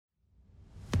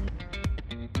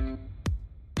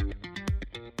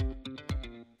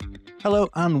Hello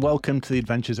and welcome to the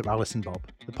Adventures of Alice and Bob,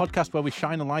 the podcast where we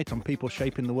shine a light on people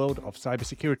shaping the world of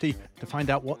cybersecurity to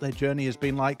find out what their journey has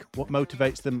been like, what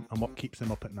motivates them and what keeps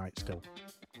them up at night still.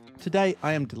 Today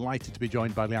I am delighted to be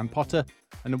joined by Lianne Potter,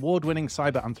 an award-winning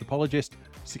cyber-anthropologist,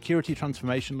 security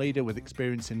transformation leader with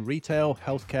experience in retail,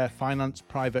 healthcare, finance,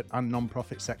 private and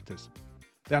non-profit sectors.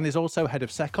 Lianne is also head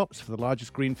of SecOps for the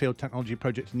largest greenfield technology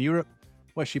project in Europe,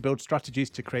 where she builds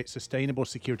strategies to create sustainable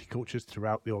security cultures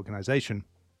throughout the organisation.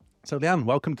 So Lianne,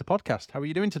 welcome to the podcast. How are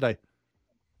you doing today?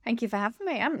 Thank you for having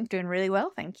me. I'm doing really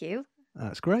well, thank you.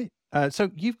 That's great. So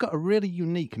you've got a really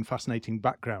unique and fascinating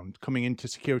background coming into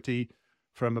security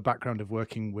from a background of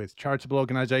working with charitable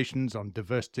organisations on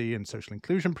diversity and social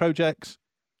inclusion projects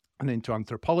and into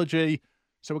anthropology.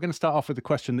 So we're going to start off with the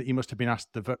question that you must have been asked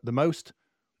the most.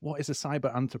 What is a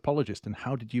cyber anthropologist and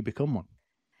how did you become one?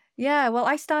 Yeah, well,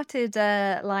 I started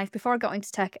life before I got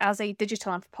into tech as a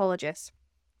digital anthropologist.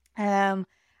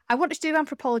 I wanted to do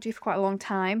anthropology for quite a long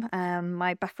time.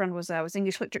 My background was I was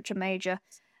English literature major,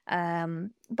 but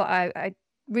I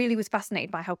really was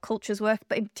fascinated by how cultures work.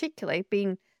 But in particular,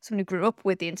 being someone who grew up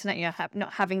with the internet,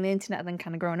 not having the internet and then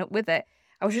kind of growing up with it,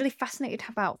 I was really fascinated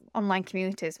about online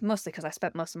communities, mostly because I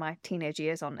spent most of my teenage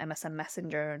years on MSN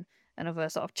Messenger and other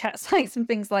sort of chat sites and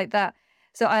things like that.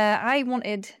 So I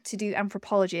wanted to do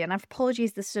anthropology, and anthropology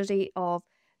is the study of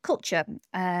culture,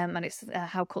 and it's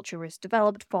how culture is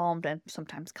developed, formed, and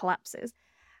sometimes collapses.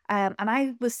 And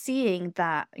I was seeing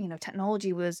that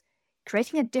technology was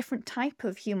creating a different type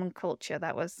of human culture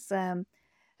that was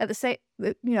at the same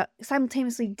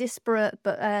simultaneously disparate,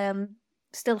 but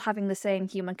still having the same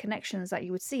human connections that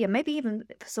you would see, and maybe even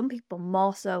for some people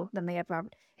more so than they ever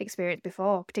experienced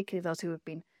before, particularly those who have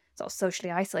been sort of socially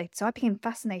isolated. So I became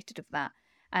fascinated with that,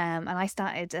 and I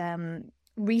started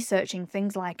researching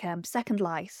things like Second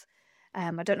Life.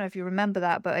 I don't know if you remember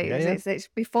that, but it's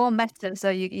before Meta, so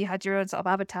you had your own sort of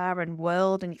avatar and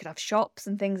world, and you could have shops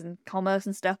and things and commerce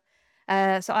and stuff.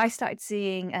 So I started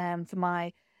seeing for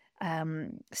my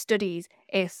studies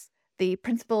if the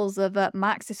principles of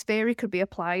Marxist theory could be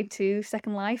applied to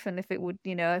Second Life, and if it would,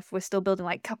 if we're still building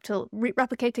like capital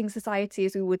replicating society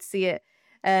as we would see it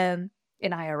in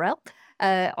IRL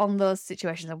on those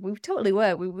situations. And we totally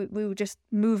were. We were just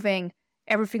moving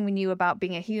everything we knew about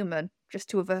being a human just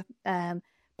to other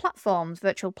platforms,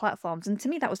 virtual platforms. And to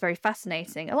me, that was very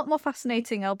fascinating. A lot more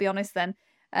fascinating, I'll be honest, than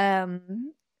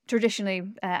traditionally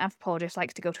anthropologists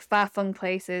like to go to far-flung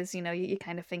places. You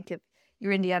kind of think of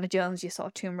your Indiana Jones, your sort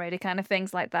of Tomb Raider kind of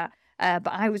things like that.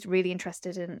 But I was really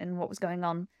interested in what was going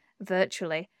on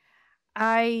virtually.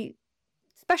 I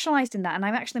specialised in that, and I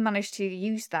actually managed to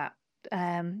use that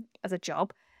as a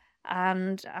job.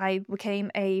 And I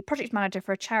became a project manager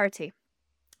for a charity.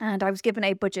 And I was given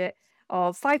a budget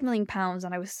of £5 million,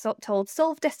 and I was told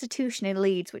solve destitution in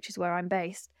Leeds, which is where I'm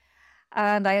based.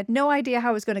 And I had no idea how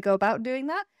I was going to go about doing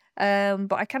that.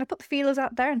 But I kind of put the feelers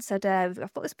out there and said,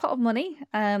 I've got this pot of money.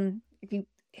 If you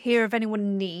hear of anyone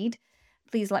in need,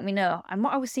 please let me know. And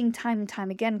what I was seeing time and time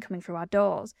again coming through our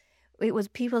doors, it was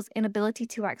people's inability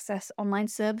to access online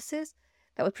services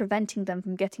that were preventing them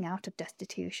from getting out of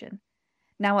destitution.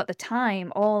 Now, at the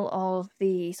time, all of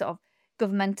the sort of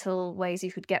governmental ways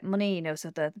you could get money, so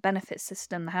the benefits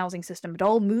system, the housing system, had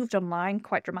all moved online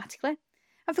quite dramatically,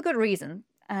 and for good reason.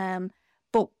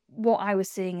 But what I was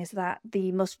seeing is that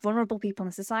the most vulnerable people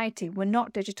in society were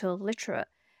not digital literate,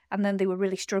 and then they were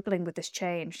really struggling with this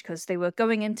change because they were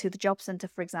going into the job centre,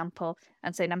 for example,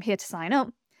 and saying, I'm here to sign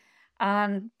up,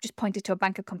 and just pointed to a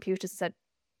bank of computers and said,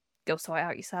 go sort it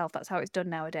out yourself. That's how it's done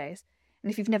nowadays.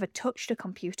 And if you've never touched a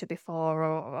computer before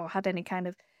or had any kind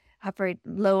of have very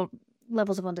low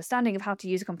levels of understanding of how to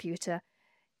use a computer,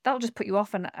 that'll just put you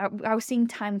off. And I was seeing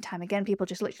time and time again people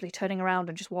just literally turning around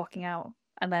and just walking out,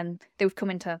 and then they would come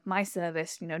into my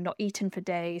service, not eaten for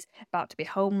days, about to be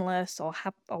homeless or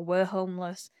were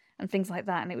homeless and things like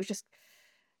that. And it was just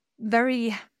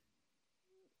very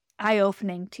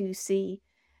eye-opening to see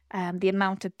the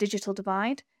amount of digital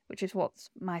divide, which is what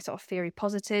my sort of theory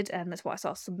posited, and that's what I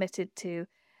sort of submitted to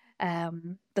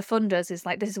the funders, is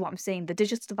like, this is what I'm seeing, the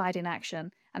digital divide in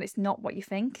action, and it's not what you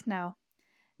think. Now,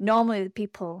 normally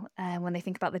people, when they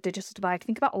think about the digital divide,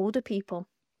 think about older people,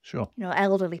 sure,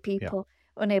 elderly people,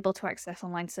 unable to access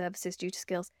online services due to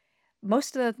skills.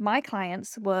 Most of my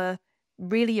clients were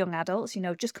really young adults,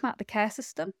 just come out of the care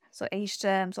system, so aged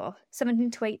sort of 17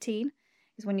 to 18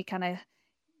 is when you kind of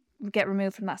get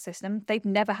removed from that system. They've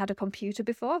never had a computer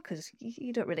before because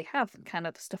you don't really have kind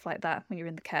of stuff like that when you're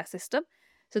in the care system.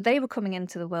 So they were coming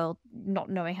into the world not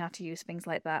knowing how to use things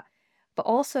like that. But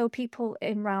also people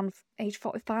in around age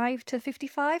 45 to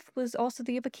 55 was also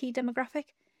the other key demographic,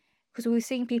 because we were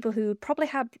seeing people who probably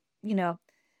had,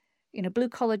 blue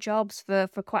collar jobs for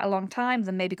quite a long time,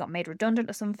 then maybe got made redundant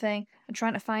or something, and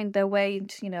trying to find their way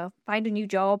to, find a new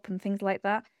job and things like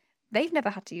that. They've never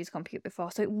had to use a computer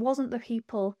before. So it wasn't the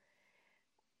people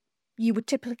you would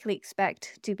typically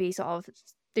expect to be sort of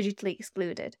digitally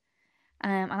excluded.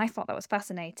 And I thought that was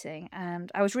fascinating.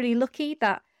 And I was really lucky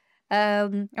that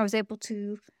I was able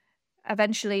to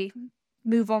eventually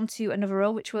move on to another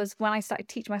role, which was when I started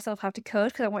teaching myself how to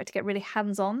code, because I wanted to get really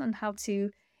hands-on and how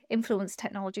to influence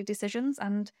technology decisions.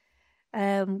 And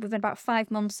within about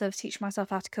 5 months of teaching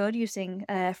myself how to code using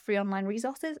free online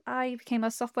resources, I became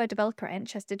a software developer at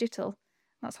NHS Digital.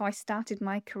 That's how I started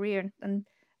my career, and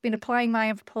been applying my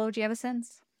anthropology ever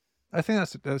since. I think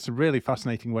that's a really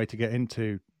fascinating way to get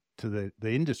into the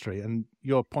industry. And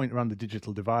your point around the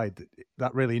digital divide,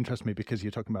 that really interests me, because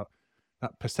you're talking about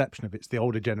that perception of it's the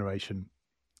older generation.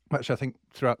 Actually, I think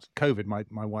throughout COVID,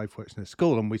 my wife works in a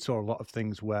school, and we saw a lot of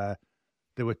things where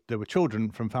there were children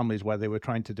from families where they were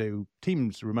trying to do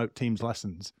remote Teams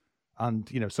lessons. And,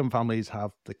 some families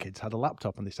the kids had a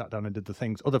laptop and they sat down and did the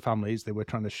things. Other families, they were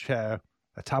trying to share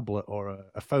a tablet or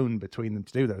a phone between them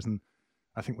to do those. And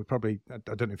I think I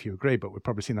don't know if you agree, but we've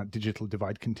probably seen that digital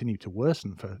divide continue to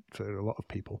worsen for a lot of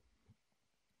people.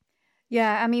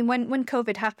 Yeah, I mean, when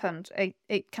COVID happened,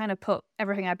 it kind of put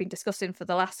everything I've been discussing for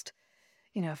the last,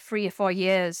 3 or 4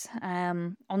 years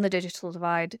on the digital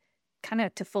divide kind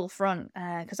of to full front,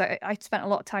 because I spent a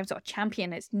lot of time sort of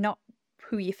championing it's not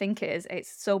who you think it is.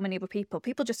 It's so many other people.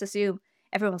 People just assume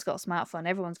everyone's got a smartphone,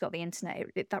 everyone's got the internet.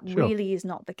 That Sure. really is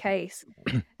not the case.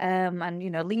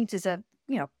 And, Leeds is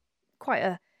quite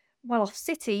a well-off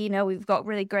city. We've got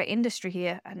really great industry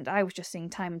here. And I was just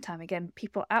seeing time and time again,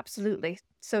 people absolutely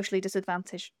socially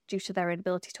disadvantaged due to their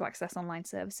inability to access online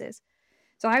services.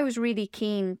 So I was really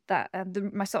keen that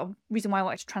my sort of reason why I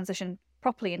wanted to transition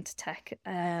properly into tech,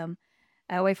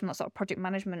 away from that sort of project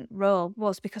management role,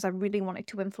 was because I really wanted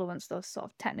to influence those sort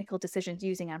of technical decisions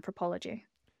using anthropology.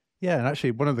 Yeah, and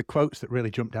actually, one of the quotes that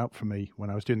really jumped out for me when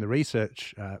I was doing the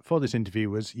research for this interview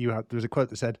was there was a quote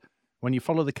that said, "When you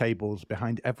follow the cables,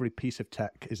 behind every piece of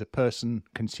tech is a person,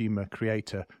 consumer,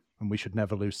 creator, and we should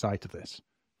never lose sight of this."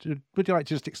 Would you like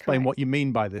to just explain Correct. what you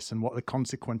mean by this and what the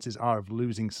consequences are of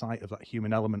losing sight of that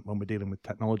human element when we're dealing with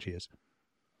technology is?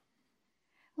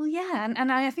 Well, yeah,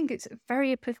 and I think it's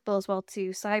very applicable as well to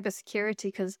cybersecurity,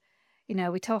 because,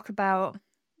 we talk about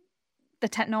the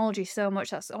technology so much.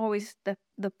 That's always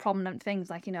the prominent things,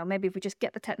 like, maybe if we just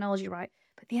get the technology right.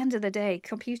 But at the end of the day,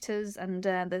 computers and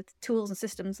the tools and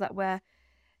systems that we're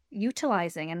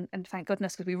utilizing, and thank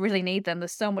goodness, because we really need them.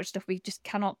 There's so much stuff we just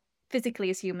cannot physically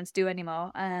as humans do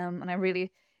anymore. And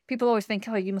people always think,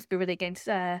 oh, you must be really against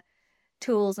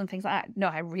tools and things like that. No,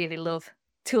 I really love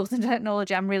tools and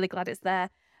technology. I'm really glad it's there.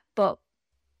 But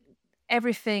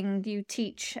everything you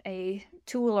teach a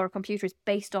tool or a computer is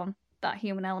based on that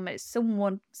human element. It's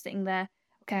someone sitting there,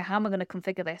 okay, how am I going to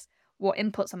configure this? What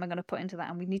inputs am I going to put into that?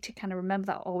 And we need to kind of remember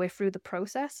that all the way through the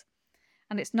process.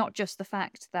 And it's not just the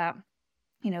fact that,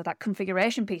 that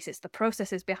configuration piece, it's the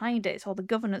processes behind it, it's all the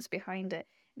governance behind it.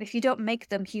 And if you don't make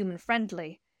them human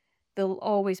friendly, there'll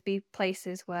always be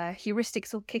places where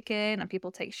heuristics will kick in and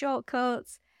people take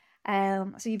shortcuts.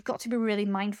 So you've got to be really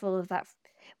mindful of that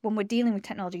when we're dealing with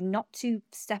technology, not to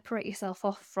separate yourself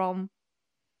off from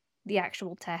the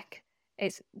actual tech.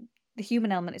 It's the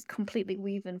human element is completely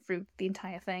woven through the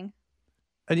entire thing.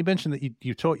 And you mentioned that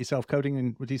you taught yourself coding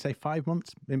in, would you say 5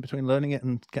 months in between learning it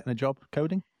and getting a job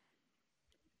coding?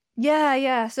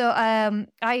 Yeah. So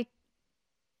I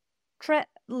treat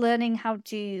learning how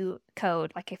to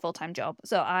code like a full-time job.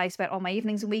 So I spent all my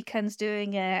evenings and weekends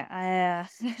doing it. I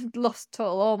lost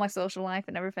all my social life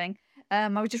and everything. I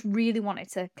was just really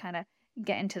wanted to kind of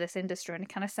get into this industry and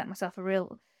kind of set myself a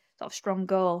real sort of strong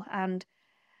goal. And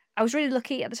I was really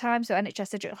lucky at the time. So NHS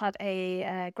Digital had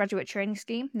a graduate training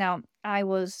scheme. Now, I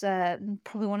was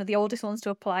probably one of the oldest ones to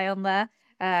apply on there.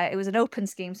 It was an open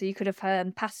scheme, so you could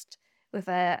have passed with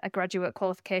a graduate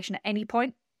qualification at any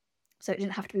point. So it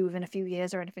didn't have to be within a few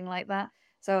years or anything like that.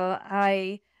 So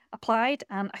I applied,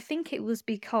 and I think it was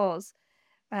because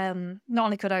not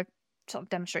only could I sort of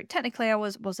demonstrate technically, I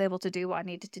was able to do what I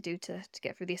needed to do to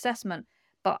get through the assessment,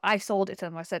 but I sold it to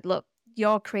them. I said, look,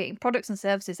 you're creating products and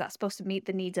services that's supposed to meet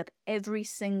the needs of every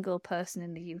single person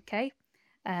in the UK.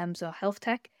 So health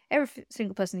tech, every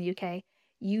single person in the UK,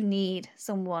 you need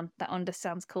someone that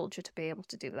understands culture to be able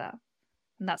to do that.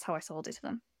 And that's how I sold it to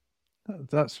them.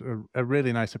 That's a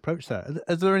really nice approach there.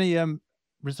 Are there any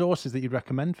resources that you'd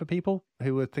recommend for people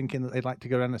who are thinking that they'd like to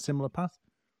go down a similar path?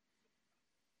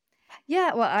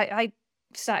 Yeah, well, I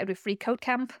started with Free Code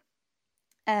Camp.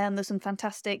 There's some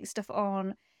fantastic stuff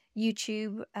on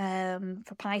YouTube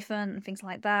for Python and things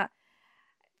like that.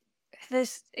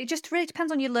 it just really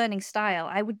depends on your learning style.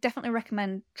 I would definitely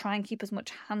recommend try and keep as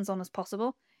much hands-on as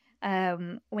possible.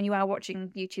 When you are watching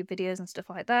YouTube videos and stuff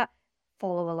like that,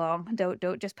 follow along.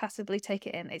 Don't just passively take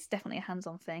it in. It's definitely a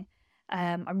hands-on thing.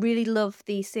 I really love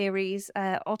the series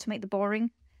Automate the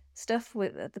Boring stuff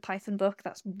with the Python book.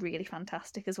 That's really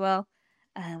fantastic as well,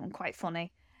 and quite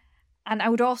funny. And I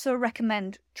would also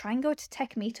recommend try and go to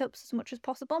tech meetups as much as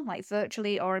possible, like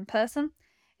virtually or in person.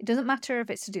 It doesn't matter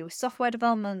if it's to do with software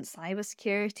development,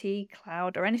 cybersecurity,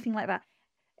 cloud, or anything like that.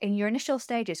 In your initial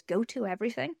stages, go to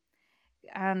everything.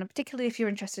 And particularly if you're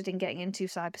interested in getting into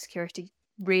cybersecurity,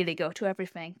 really go to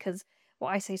everything. Because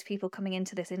what I say to people coming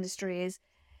into this industry is,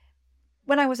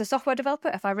 when I was a software developer,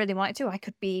 if I really wanted to, I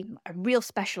could be a real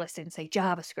specialist in, say,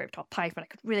 JavaScript or Python. I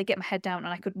could really get my head down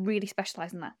and I could really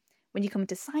specialize in that. When you come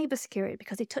into cybersecurity,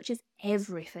 because it touches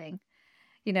everything,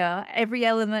 every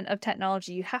element of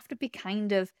technology, you have to be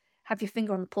have your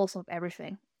finger on the pulse of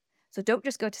everything. So don't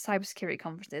just go to cybersecurity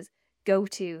conferences, go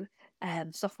to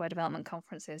software development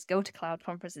conferences, go to cloud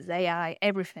conferences, AI,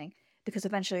 everything, because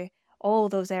eventually all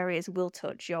those areas will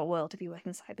touch your world if you work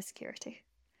in cybersecurity.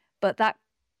 But that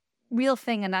real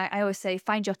thing, and I always say,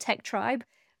 find your tech tribe,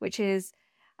 which is,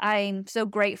 I'm so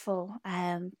grateful,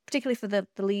 particularly for the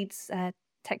Leeds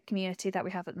tech community that we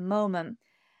have at the moment.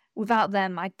 Without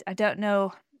them, I don't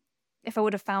know if I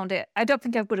would have found it. I don't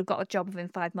think I would have got a job within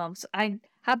 5 months. I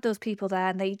had those people there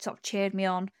and they sort of cheered me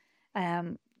on,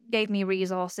 gave me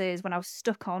resources when I was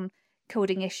stuck on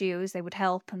coding issues. They would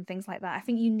help and things like that. I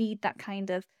think you need that kind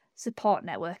of support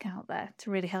network out there to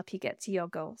really help you get to your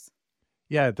goals.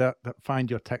 Yeah, that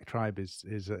find your tech tribe is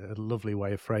a lovely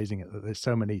way of phrasing it, that there's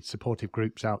so many supportive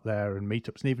groups out there and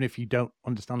meetups. And even if you don't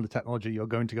understand the technology you're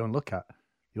going to go and look at,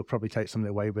 you'll probably take something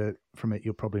away from it.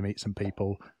 You'll probably meet some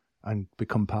people and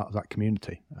become part of that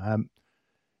community.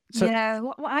 Yeah,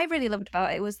 what I really loved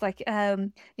about it was like,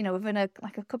 within a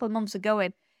couple of months of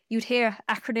going, you'd hear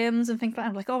acronyms and things like that.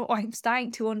 I'm like, oh, I'm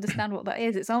starting to understand what that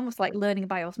is. It's almost like learning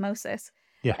by osmosis.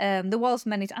 Yeah. There was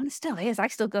many, and there still is. I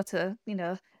still go to,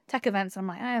 tech events. I'm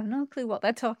like, I have no clue what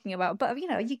they're talking about. But,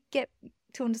 you get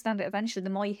to understand it eventually the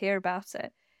more you hear about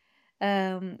it.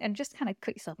 And just kind of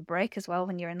cut yourself a break as well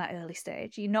when you're in that early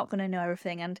stage. You're not going to know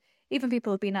everything. And even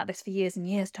people who've been at this for years and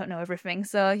years don't know everything.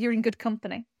 So you're in good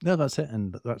company. No, that's it.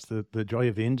 And that's the joy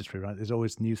of the industry, right? There's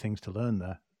always new things to learn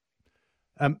there.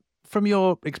 From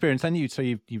your experience, then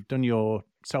you've done your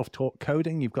self-taught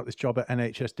coding. You've got this job at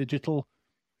NHS Digital.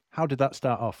 How did that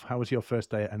start off? How was your first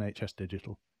day at NHS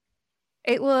Digital?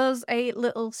 It was a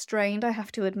little strained, I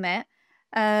have to admit.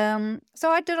 So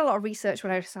I did a lot of research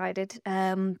when I decided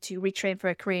to retrain for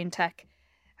a career in tech.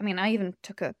 I mean, I even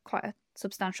took quite a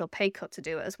substantial pay cut to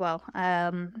do it as well.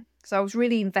 So I was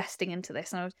really investing into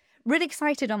this, and I was really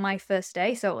excited on my first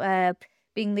day. So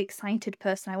being the excited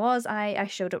person I was, I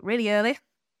showed up really early.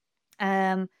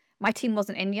 My team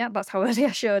wasn't in yet. That's how early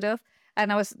I showed up, and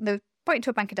they were pointing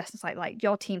to a bank of desks like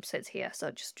your team sits here,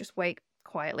 so just wait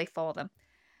quietly for them.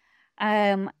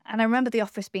 And I remember the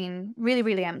office being really,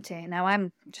 really empty. Now,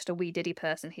 I'm just a wee diddy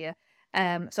person here.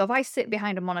 So if I sit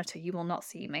behind a monitor, you will not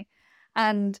see me.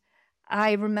 And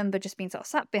I remember just being sort of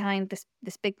sat behind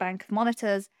this big bank of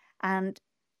monitors, and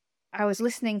I was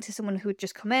listening to someone who had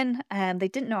just come in, and they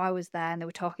didn't know I was there, and they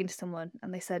were talking to someone,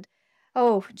 and they said,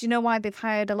 oh, do you know why they've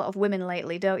hired a lot of women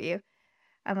lately, don't you?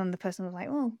 And then the person was like,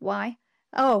 oh, why?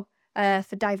 Oh,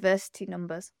 for diversity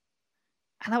numbers.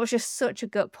 And that was just such a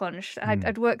gut punch.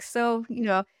 I'd worked so,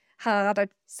 hard.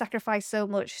 I'd sacrificed so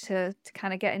much to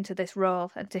kind of get into this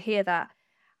role. And to hear that,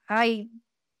 I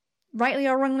rightly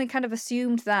or wrongly kind of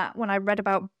assumed that when I read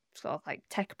about sort of like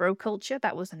tech bro culture,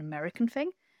 that was an American thing.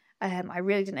 I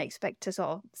really didn't expect to sort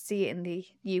of see it in the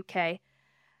UK.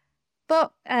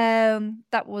 But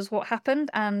that was what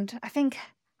happened. And I think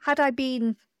had I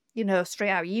been, straight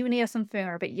out of uni or something,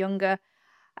 or a bit younger,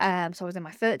 so I was in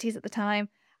my 30s at the time,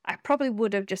 I probably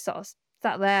would have just sort of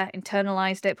sat there,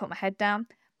 internalized it, put my head down.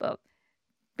 But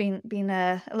being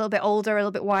a little bit older, a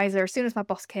little bit wiser, as soon as my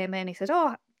boss came in, he said,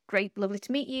 oh, great, lovely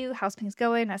to meet you. How's things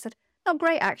going? I said, oh,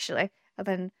 great, actually.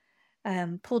 And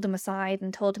then pulled him aside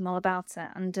and told him all about it.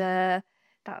 And that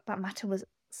matter was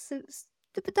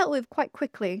dealt with quite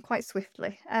quickly and quite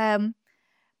swiftly.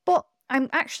 But I'm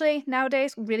actually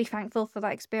nowadays really thankful for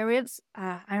that experience.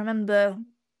 I remember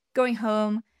going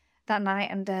home that night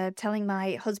and telling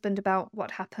my husband about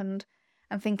what happened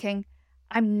and thinking,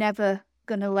 I'm never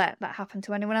going to let that happen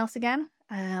to anyone else again.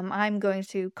 I'm going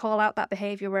to call out that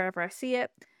behavior wherever I see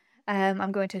it.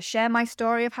 I'm going to share my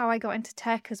story of how I got into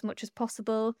tech as much as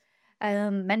possible,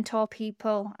 mentor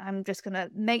people. I'm just going to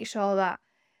make sure that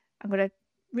I'm going to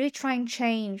really try and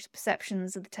change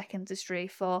perceptions of the tech industry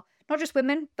for not just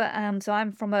women, but so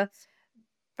I'm from a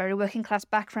very working class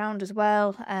background as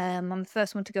well. I'm the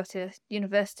first one to go to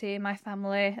university in my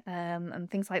family, and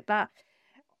things like that.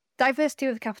 Diversity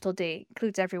with a capital D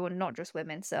includes everyone, not just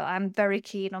women. So I'm very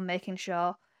keen on making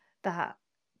sure that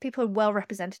people are well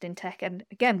represented in tech. And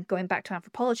again, going back to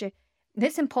anthropology,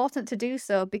 it's important to do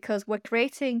so because we're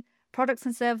creating products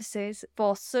and services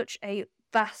for such a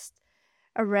vast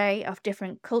array of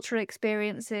different cultural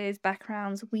experiences,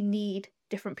 backgrounds. We need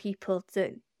different people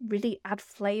to really add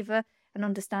flavour and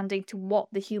understanding to what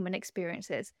the human experience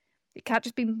is. It can't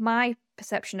just be my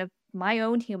perception of my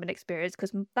own human experience,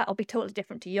 because that'll be totally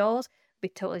different to yours, be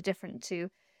totally different to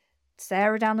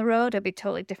Sarah down the road, it'll be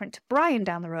totally different to Brian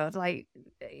down the road. Like,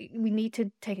 we need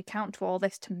to take account to all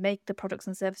this to make the products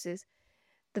and services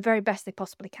the very best they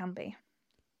possibly can be.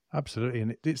 Absolutely.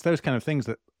 And it's those kind of things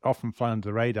that often fly under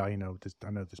the radar. I know there's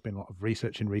been a lot of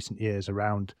research in recent years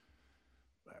around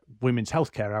women's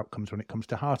healthcare outcomes when it comes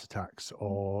to heart attacks,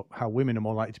 or how women are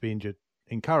more likely to be injured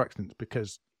in car accidents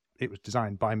because it was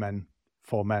designed by men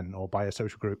for men, or by a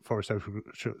social group for a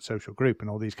social group, and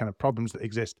all these kind of problems that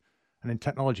exist. And in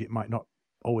technology, it might not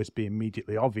always be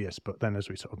immediately obvious, but then as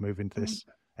we sort of move into this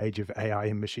age of AI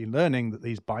and machine learning, that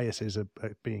these biases are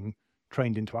being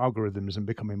trained into algorithms and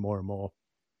becoming more and more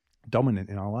dominant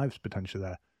in our lives potentially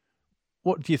there.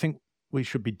 What do you think we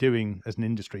should be doing as an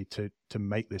industry to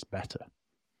make this better?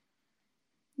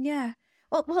 Yeah.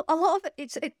 Well, a lot of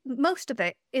it, most of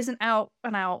it isn't out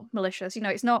and out malicious.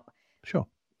 It's not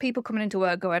people coming into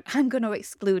work going, I'm going to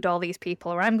exclude all these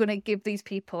people, or I'm going to give these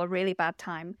people a really bad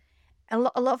time. A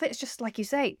lot of it's just, like you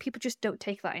say, people just don't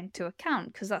take that into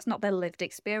account because that's not their lived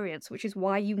experience, which is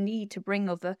why you need to bring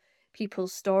other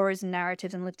people's stories and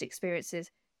narratives and lived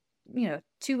experiences,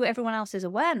 to everyone else's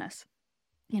awareness.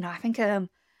 I think I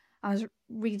was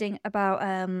reading about,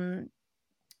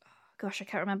 gosh, I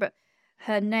can't remember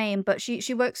her name, but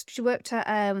she worked at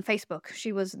Facebook.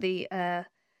 She was the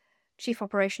chief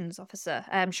operations officer.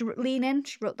 Lianne,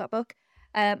 she wrote that book.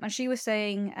 And she was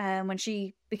saying when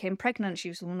she became pregnant, she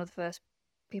was one of the first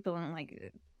people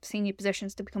in senior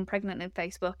positions to become pregnant in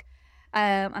Facebook.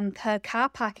 And her car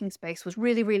parking space was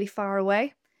really, really far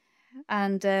away.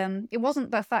 And it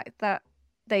wasn't the fact that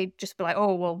they'd just be like,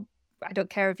 oh, well, I don't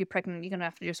care if you're pregnant, you're going to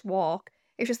have to just walk.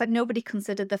 It's just like nobody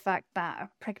considered the fact that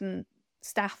pregnant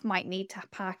staff might need to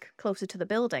park closer to the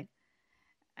building.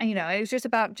 And, it was just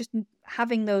about just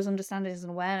having those understandings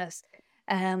and awareness.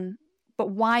 But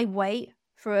why wait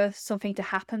for something to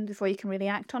happen before you can really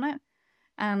act on it?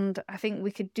 And I think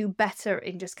we could do better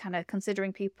in just kind of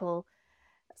considering people's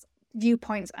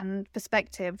viewpoints and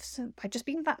perspectives by just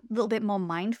being that little bit more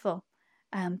mindful,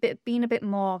 being a bit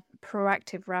more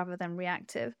proactive rather than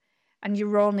reactive. And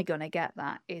you're only going to get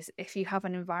that is if you have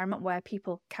an environment where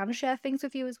people can share things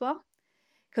with you as well.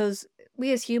 Because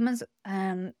we as humans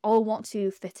all want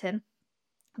to fit in.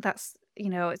 That's,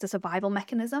 it's a survival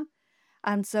mechanism.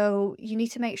 And so you need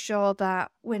to make sure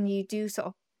that when you do sort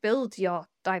of build your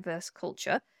diverse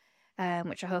culture,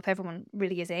 which I hope everyone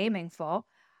really is aiming for,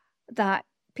 that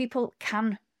people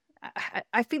can...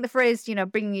 I think the phrase,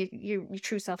 bringing your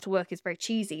true self to work is very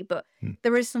cheesy, but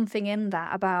there is something in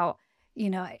that about,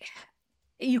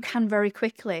 you can very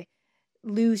quickly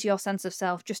lose your sense of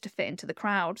self just to fit into the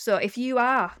crowd. So if you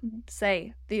are,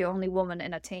 say, the only woman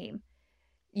in a team,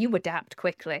 you adapt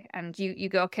quickly and you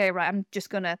go, okay, right, I'm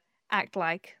just going to act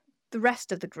like the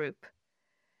rest of the group.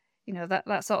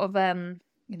 That sort of,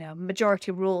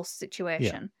 majority rules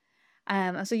situation.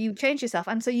 Yeah. And so you change yourself.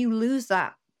 And so you lose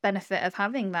that benefit of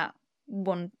having that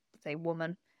one, say,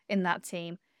 woman in that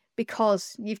team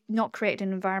because you've not created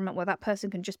an environment where that person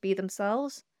can just be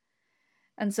themselves.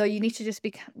 And so you need to just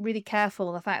be really careful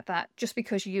of the fact that just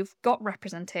because you've got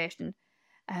representation,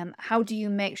 how do you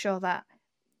make sure that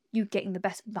you're getting the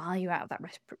best value out of that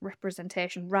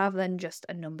representation rather than just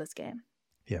a numbers game?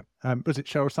 Yeah. Was it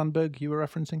Sheryl Sandberg you were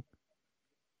referencing?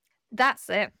 That's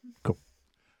it. Cool.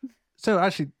 So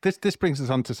actually, this brings us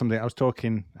on to something I was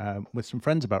talking with some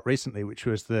friends about recently, which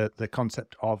was the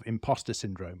concept of imposter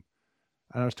syndrome.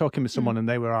 And I was talking with someone and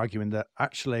they were arguing that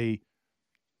actually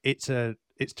it's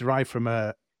derived from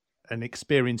an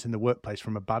experience in the workplace,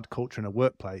 from a bad culture in a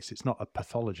workplace. It's not a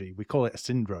pathology. We call it a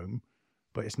syndrome,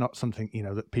 but it's not something,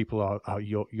 that people are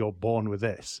you're born with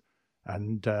this.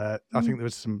 And I think there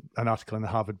was an article in the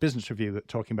Harvard Business Review that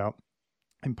talking about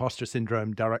imposter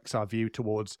syndrome directs our view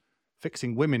towards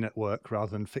fixing women at work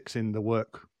rather than fixing the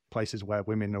workplaces where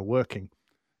women are working.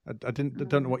 I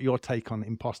don't know what your take on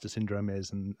imposter syndrome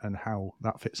is and how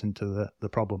that fits into the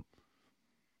problem.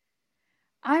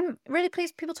 I'm really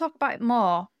pleased people talk about it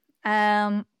more.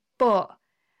 But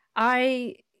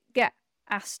I get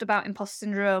asked about imposter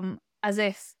syndrome as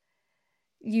if,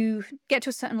 you get to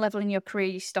a certain level in your career,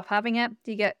 you stop having it.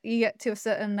 You get to a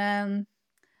certain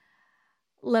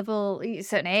level, a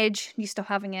certain age, you stop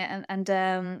having it, and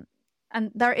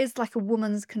there is like a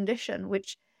woman's condition,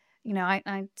 which, you know,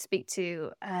 I speak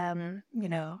to, you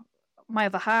know, my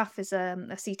other half is a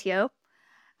CTO,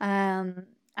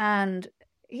 and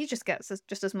he just gets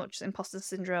just as much imposter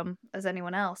syndrome as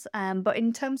anyone else. But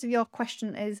in terms of your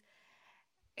question, is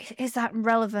that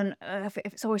relevant if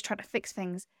it's always trying to fix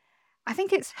things? I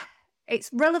think it's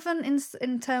relevant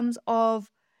in terms of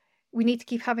we need to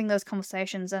keep having those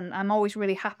conversations, and I'm always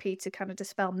really happy to kind of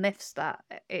dispel myths that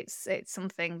it's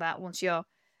something that once you're,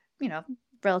 you know,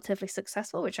 relatively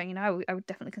successful, which I would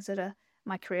definitely consider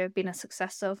my career being a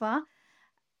success so far,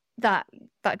 that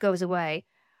goes away.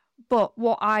 But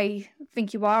what I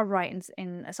think you are right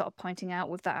in sort of pointing out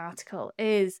with that article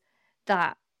is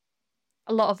that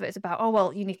a lot of it is about, oh,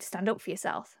 well, you need to stand up for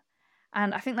yourself.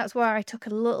 And I think that's where I took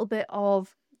a little bit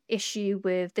of issue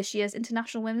with this year's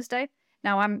International Women's Day.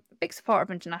 Now, I'm a big supporter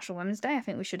of International Women's Day. I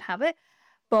think we should have it.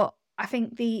 But I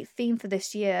think the theme for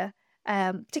this year,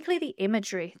 particularly the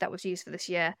imagery that was used for this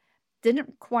year,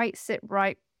 didn't quite sit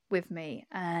right with me.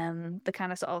 The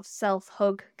kind of sort of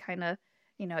self-hug kind of,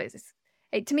 you know,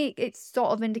 to me, it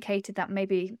sort of indicated that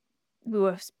maybe we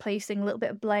were placing a little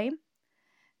bit of blame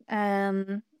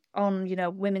on, you know,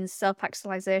 women's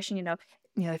self-actualization. You know,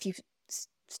 if you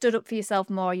stood up for yourself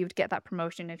more, you would get that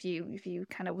promotion. If you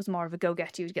kind of was more of a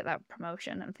go-getter, you would get that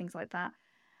promotion and things like that.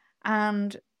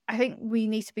 And I think we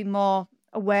need to be more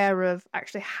aware of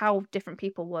actually how different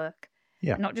people work.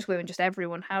 Yeah. Not just women, just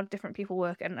everyone, how different people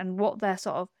work and what their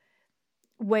sort of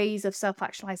ways of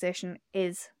self-actualization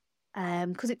is.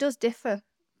 Because it does differ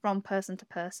from person to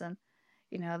person.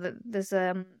 You know,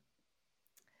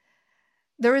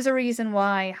 there is a reason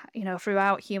why, you know,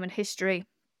 throughout human history,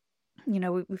 you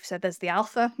know, we've said there's the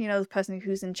alpha, you know, the person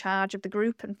who's in charge of the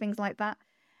group and things like that.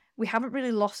 We haven't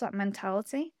really lost that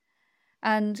mentality.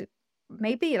 And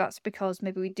maybe that's because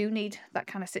maybe we do need that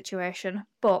kind of situation.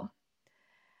 But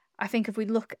I think if we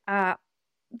look at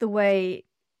the way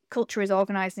culture is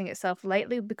organizing itself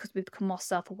lately, because we've become more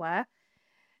self-aware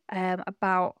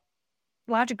about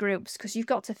larger groups, because you've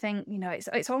got to think, you know,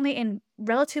 it's only in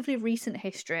relatively recent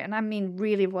history, and I mean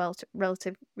really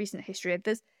relative recent history.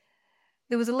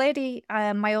 There was a lady,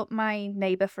 my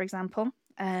neighbour, for example,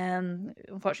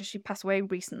 unfortunately she passed away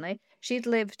recently. She'd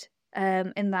lived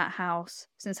in that house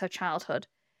since her childhood.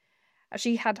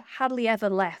 She had hardly ever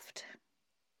left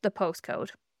the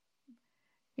postcode.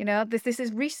 You know, this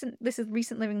is recent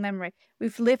living memory.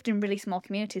 We've lived in really small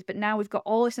communities, but now we've got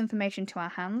all this information to our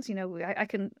hands. You know, I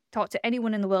can talk to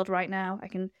anyone in the world right now. I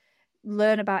can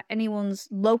learn about anyone's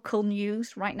local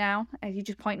news right now. If you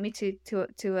just point me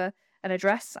to an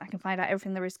address, I can find out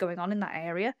everything there is going on in that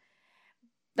area.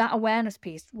 That awareness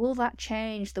piece, will that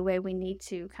change the way we need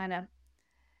to kind of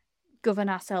govern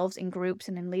ourselves in groups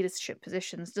and in leadership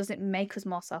positions? Does it make us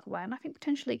more self-aware? And I think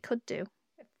potentially it could do,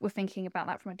 if we're thinking about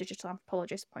that from a digital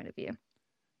anthropologist point of view.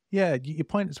 Yeah, your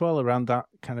point as well around that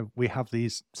kind of, we have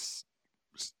these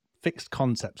fixed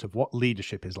concepts of what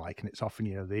leadership is like, and it's often,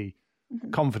 you know, the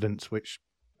confidence, which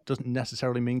doesn't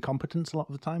necessarily mean competence a lot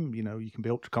of the time. You know, you can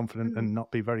be ultra confident and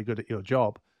not be very good at your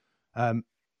job.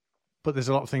 But there's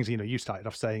a lot of things, you know, you started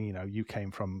off saying, you know, you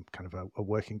came from kind of a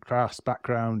working class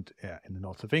background in the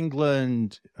north of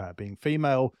England, being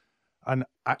female. And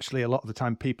actually a lot of the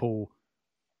time people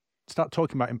start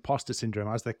talking about imposter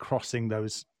syndrome as they're crossing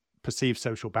those perceived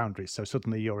social boundaries. So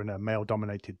suddenly you're in a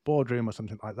male-dominated boardroom or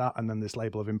something like that, and then this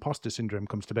label of imposter syndrome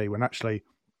comes to be, when actually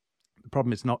the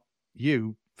problem is not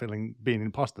you being an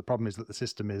imposter. The problem is that the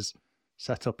system is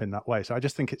set up in that way. So I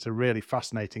just think it's a really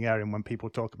fascinating area. And when people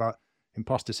talk about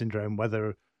imposter syndrome,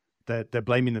 whether they're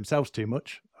blaming themselves too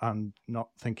much and not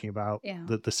thinking about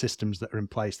the systems that are in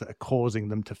place that are causing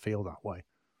them to feel that way.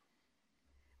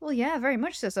 Well, yeah, very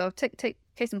much so. So take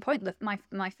case in point,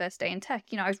 my first day in tech,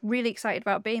 you know, I was really excited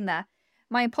about being there.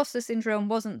 My imposter syndrome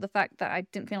wasn't the fact that I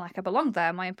didn't feel like I belonged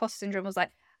there. My imposter syndrome was like,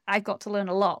 I've got to learn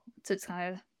a lot to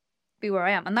kind of be where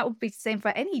I am. And that would be the same for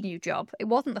any new job. It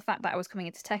wasn't the fact that I was coming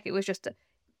into tech. It was just a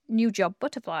new job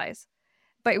butterflies.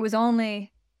 But it was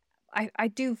only, I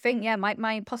do think, yeah,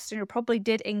 my imposter syndrome probably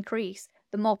did increase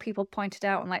the more people pointed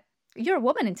out and like, you're a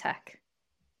woman in tech.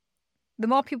 The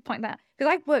more people point that,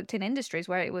 because I've worked in industries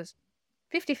where it was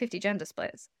 50-50 gender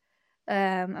splits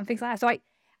and things like that. So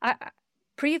I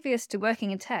previous to working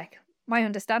in tech, my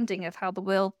understanding of how the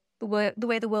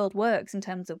way the world works in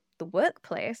terms of the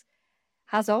workplace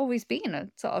has always been a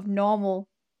sort of normal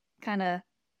kind of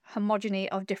homogeny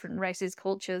of different races,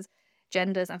 cultures,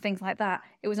 genders, and things like that.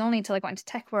 It was only until I got into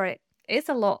tech where it is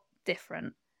a lot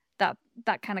different that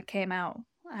kind of came out.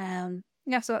 You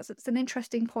So it's an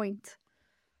interesting point.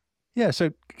 Yeah,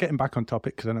 so getting back on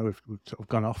topic, because I know we've sort of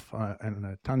gone off on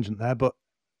a tangent there, but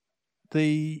so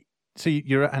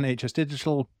you're at NHS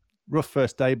Digital, rough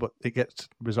first day, but it gets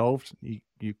resolved.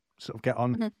 You sort of get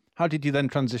on. Mm-hmm. How did you then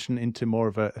transition into more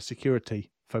of a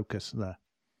security focus there?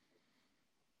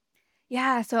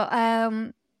 Yeah, so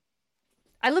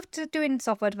I loved doing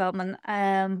software development,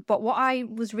 but what I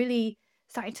was really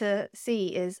starting to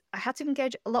see is I had to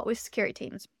engage a lot with security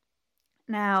teams.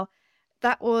 Now,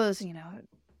 that was,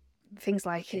 things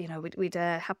like, we'd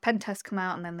have pen tests come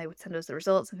out and then they would send us the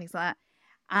results and things like that.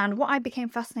 And what I became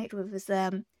fascinated with was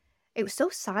it was so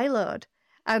siloed.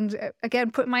 And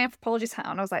again, putting my anthropologist hat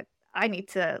on, I was like, I need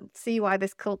to see why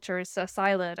this culture is so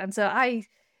siloed. And so I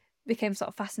became sort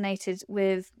of fascinated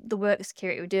with the work that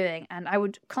security were doing, and I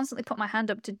would constantly put my hand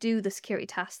up to do the security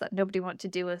tasks that nobody wanted to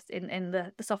do in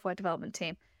the software development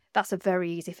team. That's a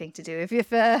very easy thing to do.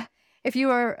 If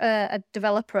you are a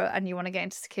developer and you want to get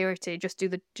into security, just do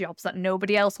the jobs that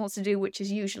nobody else wants to do, which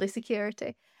is usually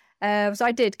security. So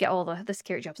I did get all the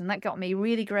security jobs, and that got me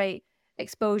really great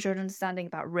exposure and understanding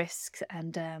about risks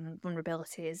and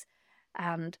vulnerabilities,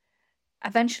 and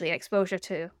eventually exposure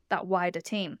to that wider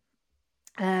team.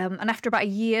 And after about a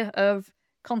year of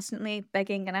constantly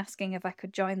begging and asking if I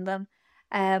could join them,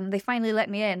 they finally let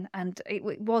me in. And it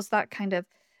was that kind of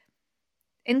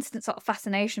instant sort of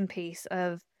fascination piece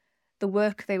of the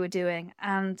work they were doing.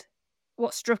 And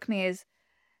what struck me is,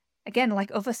 again,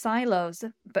 like other silos,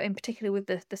 but in particular with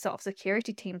the sort of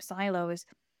security team silo, is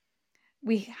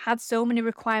we had so many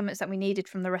requirements that we needed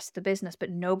from the rest of the business,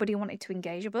 but nobody wanted to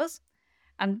engage with us.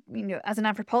 And, as an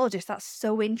anthropologist, that's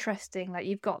so interesting. Like,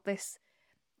 you've got this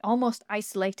almost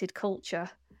isolated culture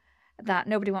that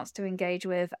nobody wants to engage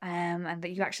with, and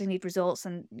that you actually need results,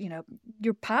 and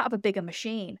you're part of a bigger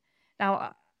machine.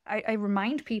 Now, I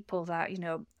remind people that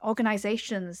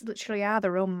organizations literally are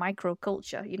their own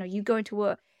microculture. You go into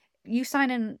work, you sign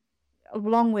in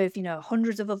along with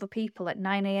hundreds of other people at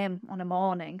 9 a.m. on a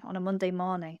Monday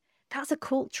morning. That's a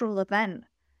cultural event.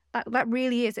 That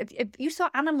really is. If you saw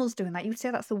animals doing that, you'd say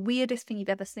that's the weirdest thing you've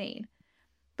ever seen.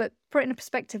 But put it in a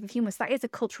perspective of humans, that is a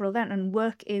cultural event, and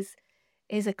work is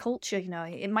a culture.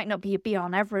 It might not be a be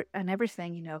on and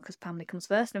everything, because family comes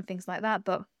first and things like that,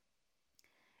 but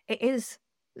it is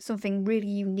something really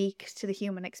unique to the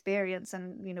human experience,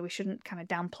 and we shouldn't kind of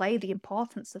downplay the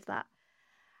importance of that.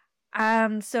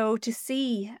 And so to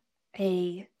see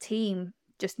a team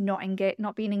just not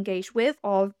being engaged with,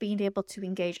 or being able to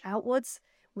engage outwards,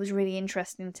 was really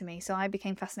interesting to me. So I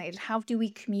became fascinated. How do we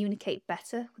communicate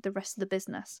better with the rest of the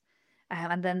business?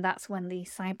 And then that's when the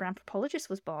Cyber-Anthropologist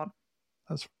was born.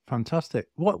 That's fantastic.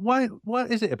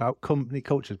 What is it about company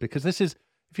cultures? Because this is,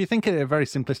 if you think at a very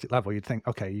simplistic level, you'd think,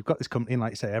 okay, you've got this company, and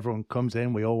like you say, everyone comes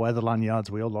in, we all wear the lanyards,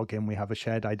 we all log in, we have a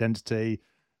shared identity,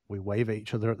 we wave at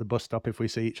each other at the bus stop if we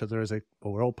see each other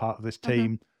or we're all part of this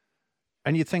team. Mm-hmm.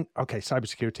 And you'd think, okay,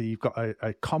 cybersecurity, you've got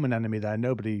a common enemy there.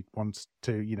 Nobody wants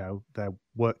to, their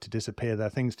work to disappear, their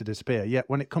things to disappear. Yet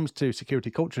when it comes to security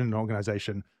culture in an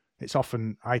organization, it's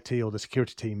often IT or the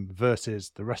security team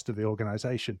versus the rest of the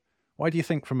organization. Why do you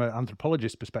think, from an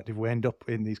anthropologist perspective, we end up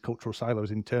in these cultural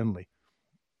silos internally?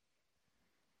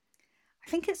 I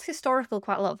think it's historical,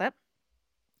 quite a lot of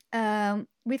it.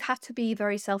 We've had to be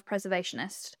very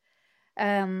self-preservationist.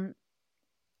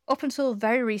 Up until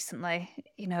very recently,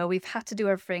 we've had to do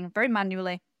everything very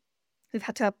manually. We've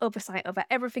had to have oversight over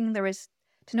everything there is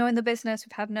to know in the business.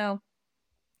 We've had no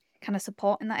kind of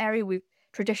support in that area. We've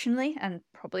traditionally, and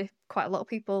probably quite a lot of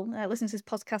people listening to this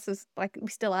podcast, is like we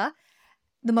still are,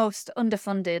 the most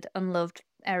underfunded, unloved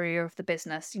area of the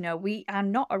business. We are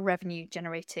not a revenue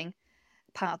generating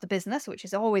part of the business, which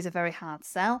is always a very hard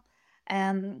sell.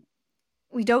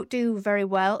 We don't do very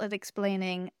well at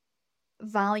explaining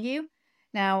value.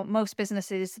 Now, most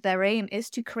businesses, their aim is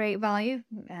to create value,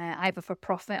 either for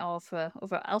profit or for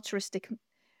other altruistic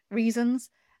reasons.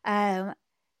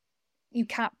 You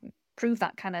can't prove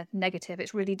that kind of negative.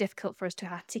 It's really difficult for us to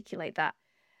articulate that.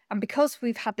 And because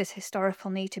we've had this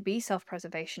historical need to be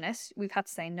self-preservationist, we've had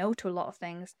to say no to a lot of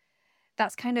things.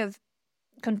 That's kind of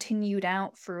continued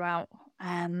out throughout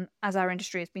as our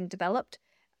industry has been developed.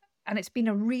 And it's been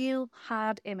a real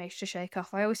hard image to shake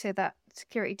off. I always say that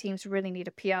security teams really need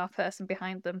a PR person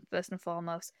behind them, first and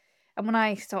foremost. And when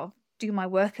I sort of do my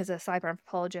work as a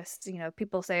cyber-anthropologist,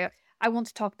 people say, I want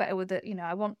to talk better with it.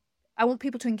 I want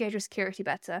people to engage with security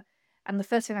better. And the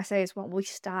first thing I say is, well, we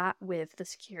start with the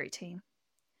security team.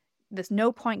 There's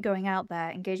no point going out there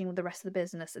engaging with the rest of the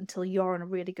business until you're in a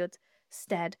really good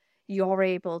stead. You're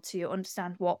able to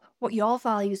understand what your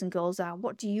values and goals are.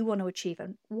 What do you want to achieve?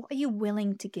 And what are you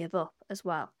willing to give up as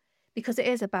well? Because it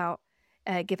is about,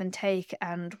 give and take.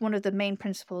 And one of the main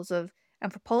principles of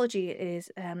anthropology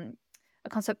is a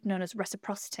concept known as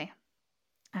reciprocity.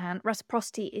 And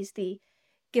reciprocity is the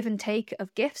give and take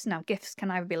of gifts. Now, gifts can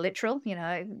either be literal,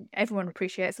 everyone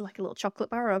appreciates like a little chocolate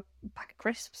bar or a pack of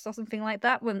crisps or something like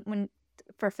that when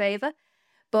for a favor.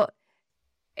 But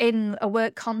in a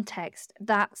work context,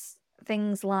 that's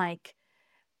things like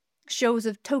shows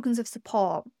of tokens of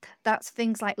support. That's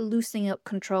things like loosening up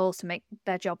controls to make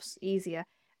their jobs easier.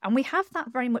 And we have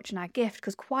that very much in our gift,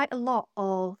 because quite a lot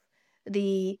of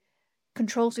the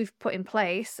controls we've put in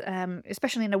place,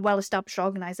 especially in a well-established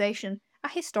organization, are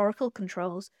historical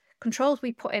controls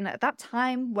we put in at that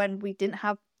time when we didn't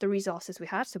have the resources we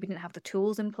had, so we didn't have the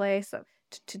tools in place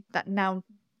to that now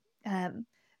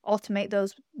automate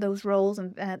those roles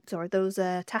and those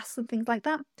tasks and things like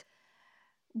that.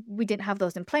 We didn't have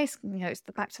those in place. It's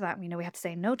back to that. We had to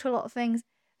say no to a lot of things.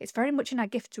 It's very much in our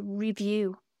gift to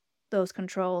review those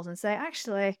controls and say,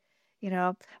 actually,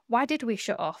 why did we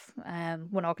shut off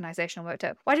one organization I worked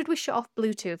at? Why did we shut off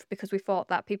Bluetooth? Because we thought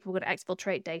that people would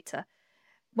exfiltrate data.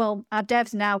 Well, our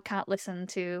devs now can't listen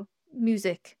to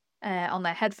music on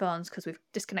their headphones because we've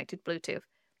disconnected Bluetooth.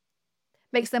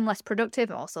 Makes them less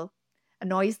productive, also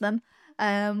annoys them.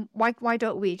 Why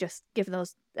don't we just give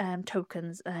those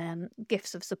tokens,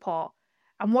 gifts of support?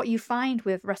 And what you find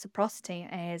with reciprocity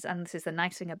is, and this is the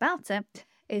nice thing about it,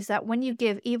 is that when you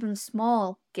give even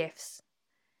small gifts,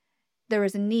 there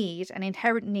is an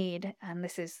inherent need, and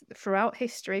this is throughout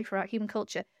history, throughout human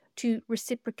culture, to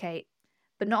reciprocate.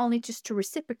 But not only just to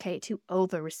reciprocate, to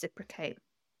over-reciprocate.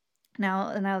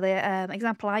 Now the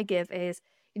example I give is,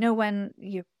 when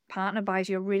your partner buys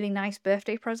you a really nice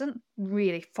birthday present,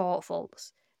 really thoughtful,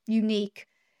 unique,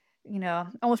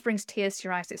 almost brings tears to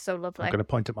your eyes. It's so lovely. I'm going to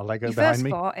point at my Lego your behind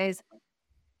me. Your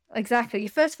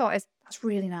first thought is, that's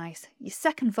really nice. Your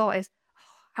second thought is,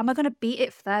 how am I going to beat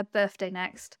it for their birthday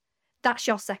next? That's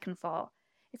your second thought.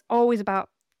 It's always about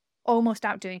almost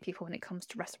outdoing people when it comes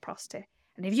to reciprocity.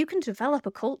 And if you can develop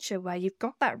a culture where you've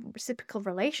got that reciprocal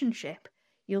relationship,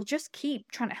 you'll just keep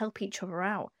trying to help each other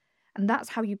out. And that's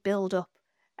how you build up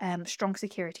strong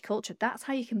security culture. That's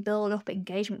how you can build up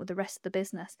engagement with the rest of the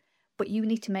business. But you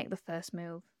need to make the first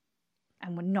move.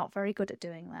 And we're not very good at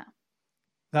doing that.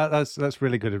 That's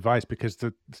really good advice, because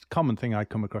the common thing I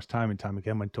come across time and time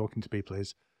again when talking to people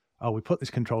is, we put this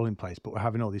control in place, but we're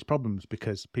having all these problems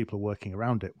because people are working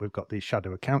around it. We've got these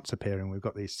shadow accounts appearing. We've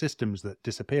got these systems that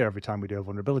disappear every time we do a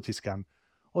vulnerability scan.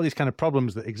 All these kind of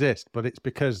problems that exist, but it's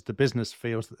because the business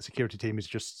feels that the security team is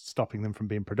just stopping them from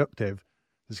being productive.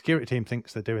 The security team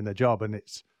thinks they're doing their job, and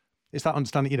it's that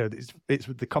understanding. It's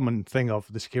the common thing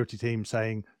of the security team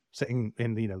sitting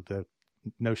in the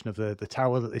notion of the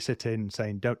tower that they sit in,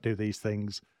 saying don't do these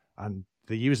things, and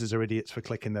the users are idiots for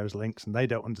clicking those links, and they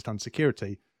don't understand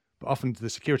security. But often the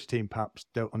security team perhaps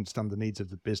don't understand the needs of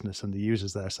the business and the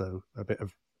users there. So a bit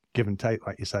of give and take,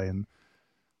 like you're saying.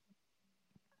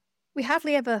 We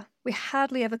hardly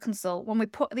ever consult. When we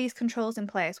put these controls in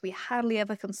place, we hardly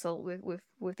ever consult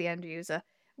with the end user.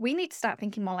 We need to start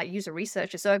thinking more like user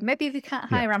researchers. So maybe if you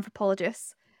can't hire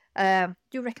anthropologists,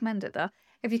 do recommend it though.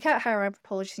 If you can't hire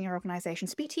anthropologists in your organization,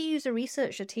 speak to your user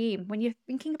researcher team when you're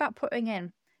thinking about putting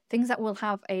in things that will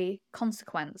have a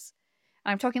consequence.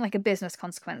 I'm talking like a business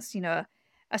consequence,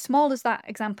 as small as that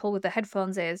example with the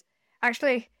headphones is.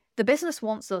 Actually, the business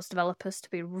wants those developers to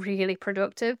be really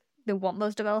productive. They want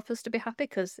those developers to be happy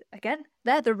because, again,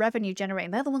 they're the revenue generating.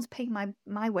 They're the ones paying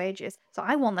my wages. So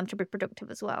I want them to be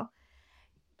productive as well.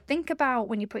 Think about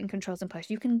when you're putting controls in place.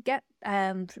 You can get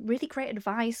really great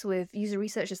advice with user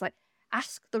researchers, like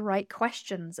ask the right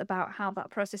questions about how that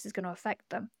process is going to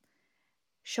affect them.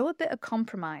 Show a bit of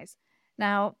compromise.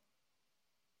 Now,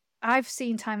 I've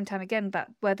seen time and time again that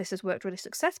where this has worked really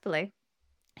successfully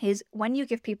is when you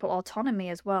give people autonomy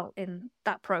as well in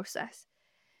that process.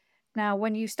 Now,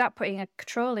 when you start putting a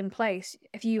control in place,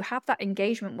 if you have that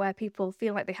engagement where people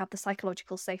feel like they have the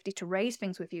psychological safety to raise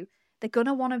things with you, they're going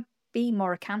to want to be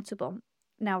more accountable.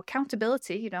 Now,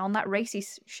 accountability, on that racy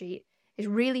sheet is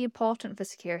really important for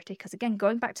security because, again,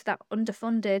 going back to that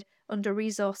underfunded,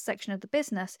 under-resourced section of the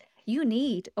business, you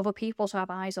need other people to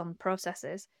have eyes on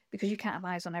processes because you can't have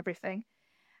eyes on everything.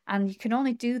 And you can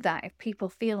only do that if people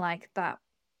feel like that,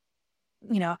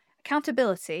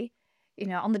 accountability,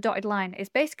 on the dotted line is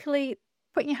basically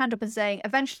putting your hand up and saying,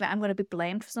 eventually I'm going to be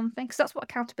blamed for something, because that's what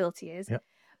accountability is. Yep.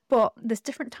 But there's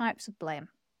different types of blame.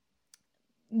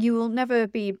 You will never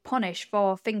be punished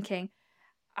for thinking,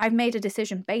 I've made a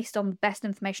decision based on the best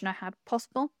information I had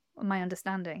possible, on my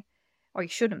understanding. Or you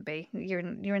shouldn't be. You're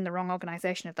in the wrong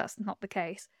organization if that's not the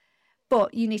case.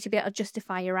 But you need to be able to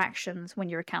justify your actions when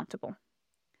you're accountable.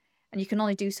 And you can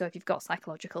only do so if you've got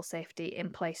psychological safety in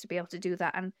place to be able to do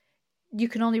that. And you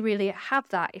can only really have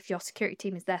that if your security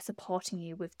team is there supporting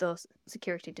you with those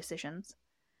security decisions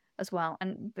as well,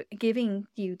 and giving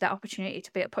you that opportunity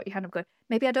to be able to put your hand up, go,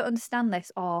 maybe I don't understand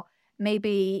this, or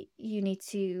maybe you need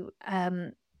to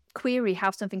query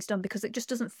how something's done because it just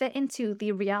doesn't fit into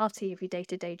the reality of your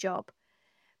day-to-day job.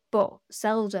 But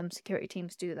seldom security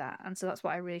teams do that, and so that's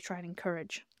what I really try and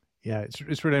encourage. Yeah,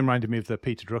 it's really reminded me of the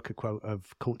Peter Drucker quote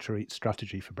of culture eats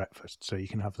strategy for breakfast. So you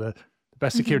can have the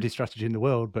best security strategy in the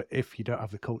world, but if you don't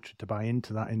have the culture to buy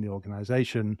into that in the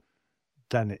organization,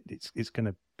 then it's going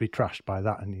to be trashed by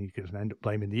that, and you're going to end up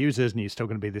blaming the users, and you're still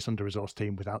going to be this under-resourced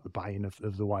team without the buy-in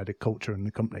of the wider culture and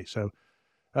the company. So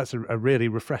that's a really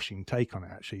refreshing take on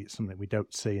it, actually. It's something we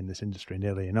don't see in this industry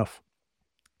nearly enough.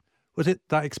 Was it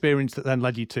that experience that then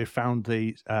led you to found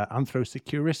the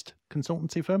Anthrosecurist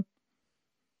consultancy firm?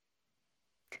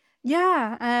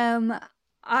 Yeah,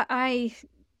 I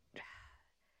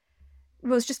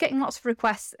was just getting lots of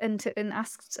requests and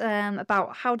asked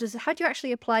about how do you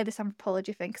actually apply this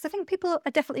anthropology thing? Because I think people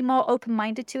are definitely more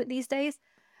open-minded to it these days,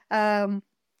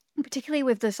 particularly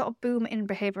with the sort of boom in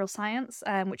behavioural science,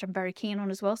 which I'm very keen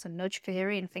on as well. So nudge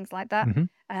theory and things like that.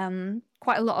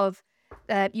 Quite a lot of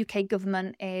UK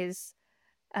government is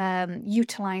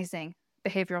utilising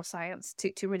behavioural science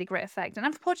to really great effect, and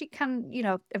anthropology can,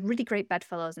 a really great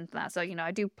bedfellows into that. So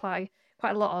I do apply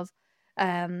quite a lot of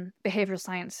behavioural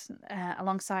science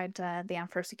alongside the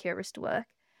Anthrosecurist work.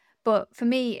 But for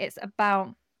me, it's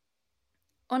about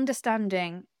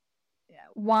understanding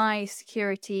why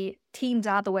security teams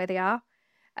are the way they are,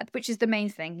 which is the main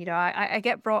thing. I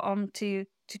get brought on to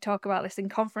talk about this in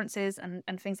conferences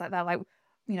and things like that. Like,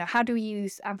 how do we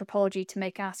use anthropology to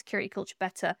make our security culture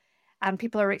better? And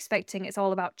people are expecting it's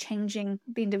all about changing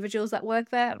the individuals that work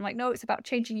there. I'm like, no, it's about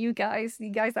changing you guys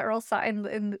that are all sat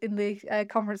in the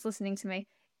conference listening to me.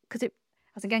 Because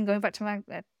as again, going back to my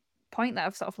point that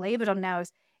I've sort of laboured on now,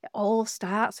 is it all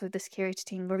starts with the security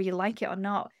team, whether you like it or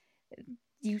not.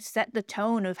 You set the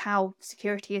tone of how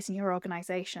security is in your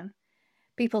organisation.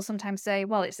 People sometimes say,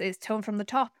 well, it's tone from the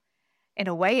top. In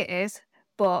a way it is.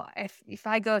 But if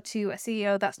I go to a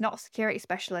CEO that's not a security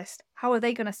specialist, how are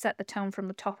they going to set the tone from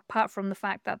the top, apart from the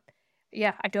fact that,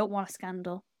 yeah, I don't want a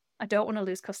scandal. I don't want to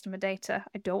lose customer data.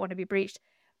 I don't want to be breached.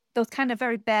 Those kind of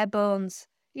very bare bones,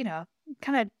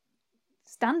 kind of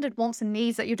standard wants and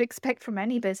needs that you'd expect from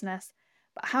any business.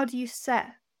 But how do you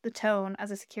set the tone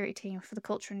as a security team for the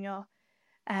culture in your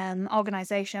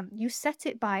organization? You set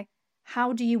it by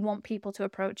how do you want people to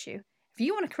approach you. If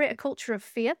you want to create a culture of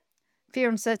fear,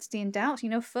 uncertainty, and doubt,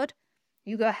 FUD,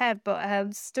 you go ahead.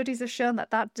 But studies have shown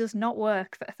that does not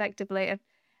work effectively.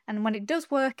 And when it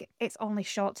does work, it's only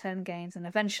short-term gains. And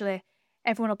eventually,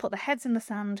 everyone will put their heads in the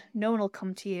sand, no one will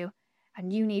come to you,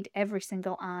 and you need every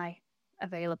single eye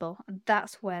available. And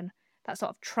that's when that sort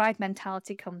of tribe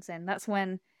mentality comes in. That's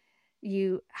when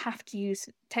you have to use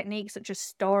techniques such as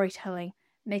storytelling,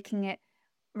 making it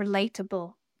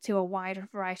relatable to a wider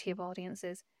variety of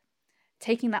audiences.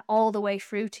 Taking that all the way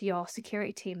through to your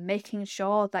security team, making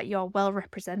sure that you're well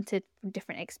represented from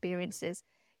different experiences,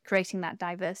 creating that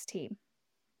diverse team.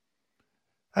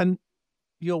 And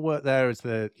your work there is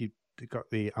you've got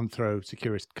the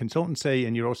Anthrosecurist consultancy,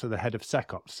 and you're also the head of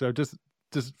SecOps. So does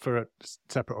for a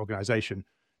separate organization,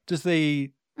 do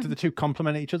the two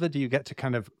complement each other? Do you get to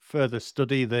kind of further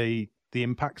study the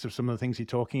impacts of some of the things you're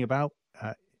talking about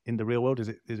in the real world? Is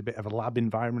it a bit of a lab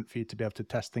environment for you to be able to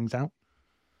test things out?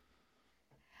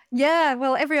 Yeah,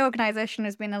 well, every organisation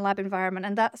has been a lab environment,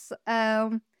 and that's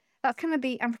kind of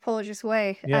the anthropologist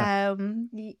way. Yeah.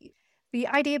 The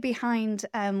idea behind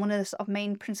one of the sort of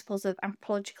main principles of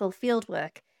anthropological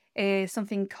fieldwork is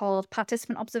something called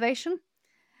participant observation.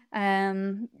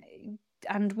 And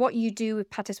what you do with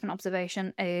participant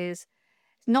observation is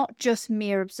not just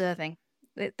mere observing.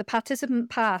 The participant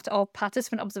part of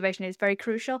participant observation is very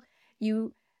crucial.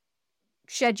 You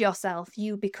shed yourself,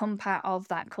 you become part of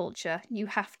that culture. You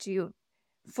have to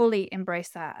fully embrace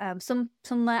that. Some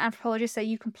anthropologists say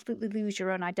you completely lose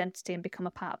your own identity and become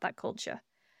a part of that culture.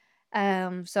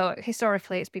 So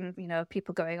historically, it's been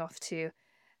people going off to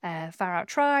far out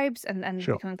tribes and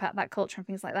Sure. becoming part of that culture and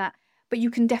things like that. But you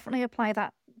can definitely apply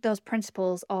those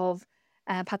principles of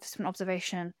participant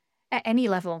observation at any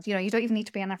level. You don't even need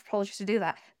to be an anthropologist to do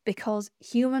that, because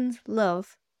humans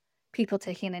love people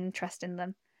taking an interest in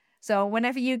them. So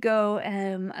whenever you go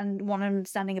and want an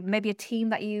understanding of maybe a team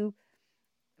that you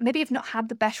maybe have not had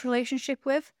the best relationship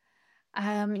with,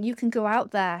 you can go out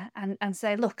there and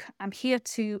say, look, I'm here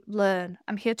to learn.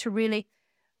 I'm here to really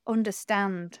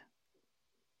understand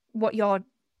what your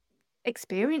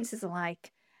experiences are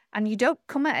like. And you don't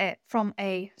come at it from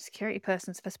a security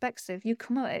person's perspective. You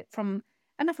come at it from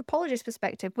an anthropologist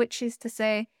perspective, which is to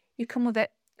say you come with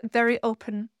it very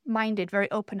open-minded, very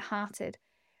open-hearted,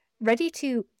 ready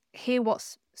to hear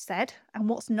what's said and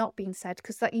what's not being said,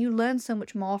 because that you learn so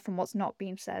much more from what's not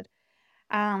being said.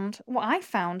 And what I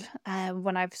found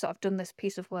when I've sort of done this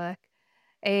piece of work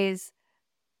is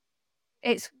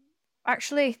it's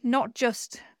actually not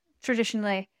just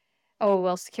traditionally, oh,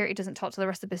 well, security doesn't talk to the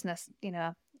rest of the business,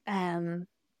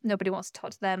 nobody wants to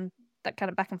talk to them, that kind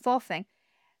of back and forth thing.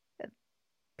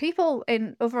 People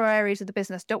in other areas of the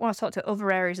business don't want to talk to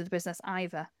other areas of the business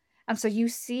either. And so you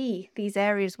see these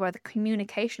areas where the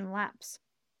communication laps.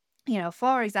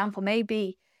 For example,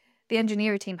 maybe the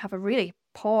engineering team have a really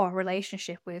poor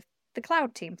relationship with the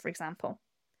cloud team, for example.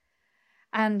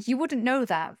 And you wouldn't know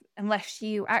that unless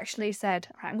you actually said,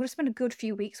 right, I'm going to spend a good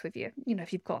few weeks with you,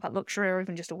 if you've got that luxury, or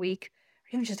even just a week,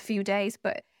 or even just a few days.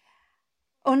 But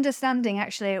understanding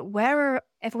actually where are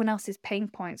everyone else's pain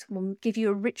points will give you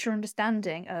a richer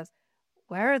understanding of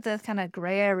where are the kind of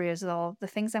grey areas or the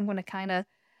things I'm going to kind of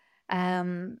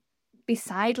be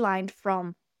sidelined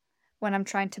from when I'm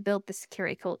trying to build this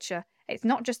security culture. It's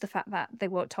not just the fact that they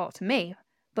won't talk to me,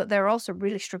 but they're also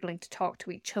really struggling to talk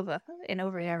to each other in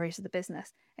other areas of the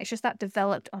business. It's just that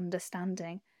developed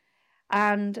understanding.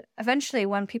 And eventually,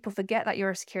 when people forget that you're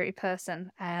a security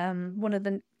person, one of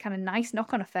the kind of nice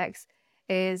knock-on effects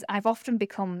is I've often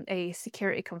become a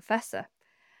security confessor.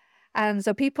 And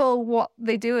so people, what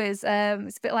they do is,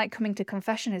 it's a bit like coming to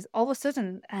confession, is all of a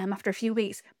sudden, after a few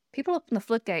weeks, people open the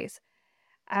floodgates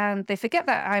and they forget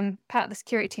that I'm part of the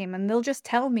security team, and they'll just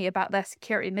tell me about their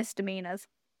security misdemeanors.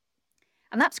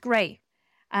 And that's great.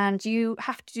 And you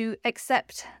have to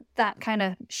accept that kind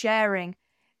of sharing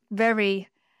very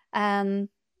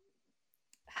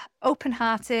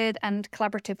open-hearted and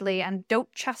collaboratively, and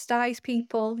don't chastise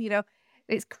people.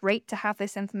 It's great to have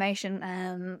this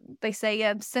information. They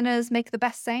say sinners make the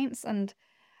best saints, and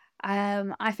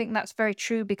I think that's very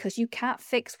true, because you can't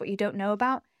fix what you don't know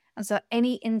about. And so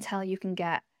any intel you can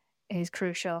get is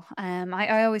crucial.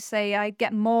 I always say I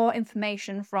get more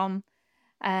information from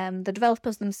the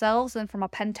developers themselves than from a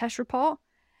pen test report,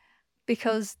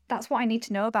 because that's what I need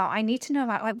to know about. I need to know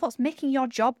about what's making your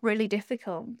job really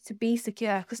difficult to be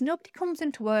secure, because nobody comes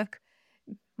into work,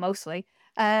 mostly,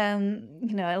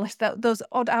 unless those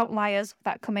odd outliers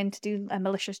that come in to do a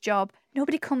malicious job.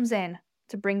 Nobody comes in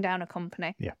to bring down a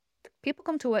company. Yeah. People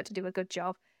come to work to do a good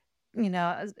job,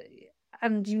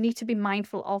 and you need to be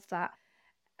mindful of that.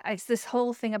 It's this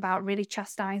whole thing about really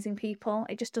chastising people.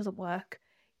 It just doesn't work.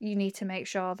 You need to make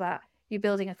sure that you're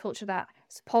building a culture that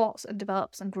supports and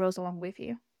develops and grows along with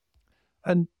you.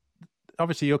 And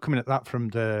obviously you're coming at that from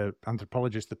the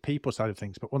anthropologist, the people side of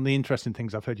things. But one of the interesting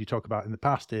things I've heard you talk about in the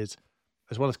past is,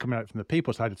 as well as coming out from the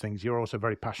people side of things, you're also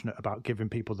very passionate about giving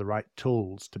people the right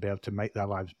tools to be able to make their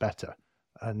lives better.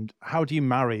 And how do you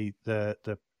marry the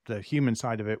human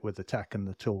side of it with the tech and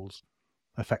the tools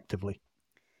effectively?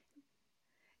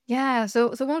 Yeah,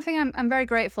 so one thing I'm very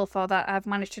grateful for that I've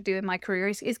managed to do in my career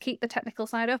is keep the technical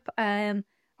side up. I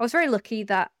was very lucky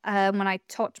that when I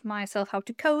taught myself how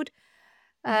to code,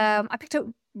 I picked up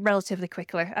relatively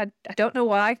quickly. I don't know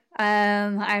why.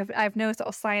 I've no sort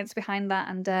of science behind that,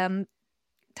 and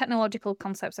technological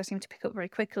concepts I seem to pick up very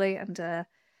quickly, and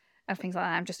things like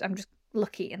that. I'm just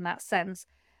lucky in that sense.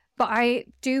 But I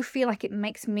do feel like it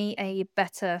makes me a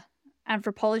better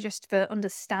anthropologist for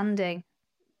understanding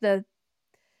the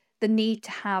need to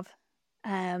have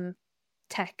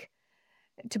tech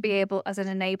to be able as an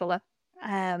enabler,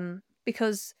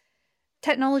 because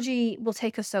technology will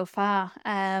take us so far.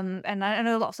 And I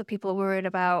know lots of people are worried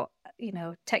about,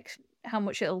 tech, how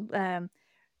much it'll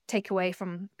take away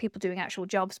from people doing actual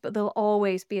jobs, but there'll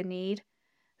always be a need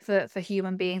for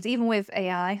human beings, even with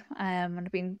AI. And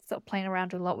I've been sort of playing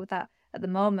around a lot with that at the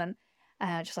moment,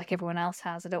 just like everyone else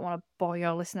has. I don't want to bore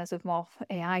your listeners with more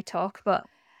AI talk, but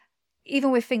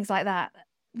even with things like that,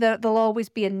 there'll always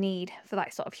be a need for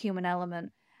that sort of human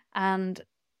element. And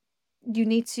you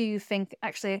need to think,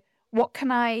 actually, what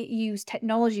can I use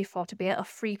technology for to be able to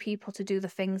free people to do the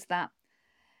things that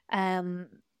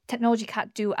technology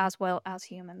can't do as well as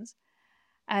humans?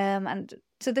 And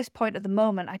to this point at the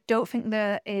moment, I don't think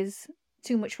there is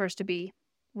too much for us to be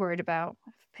worried about.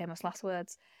 Famous last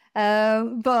words.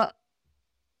 But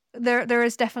there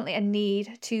is definitely a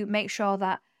need to make sure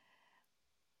that,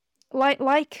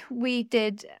 like we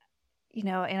did, in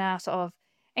our sort of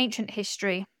ancient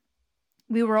history,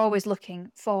 we were always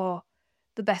looking for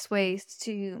the best ways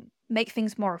to make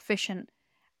things more efficient.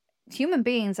 Human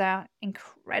beings are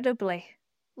incredibly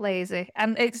lazy,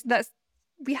 and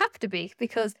we have to be,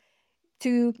 because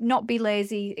to not be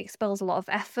lazy expels a lot of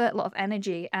effort, a lot of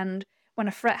energy. And when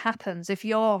a threat happens, if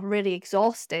you're really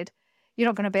exhausted, you're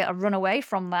not going to be able to run away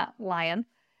from that lion.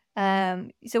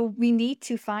 So we need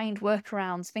to find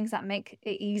workarounds, things that make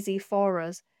it easy for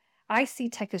us. I see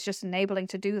tech as just enabling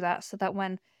to do that, so that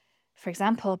when, for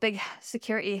example, a big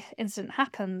security incident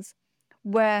happens,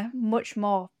 we're much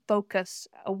more focused,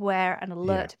 aware, and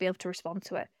alert to be able to respond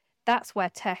to it. That's where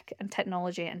tech and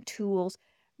technology and tools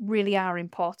really are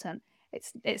important.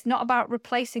 It's not about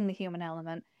replacing the human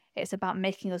element. It's about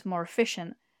making us more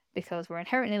efficient, because we're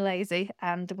inherently lazy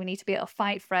and we need to be able to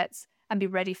fight threats and be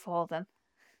ready for them.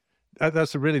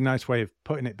 That's a really nice way of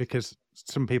putting it, because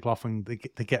some people often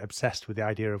they get obsessed with the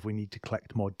idea of we need to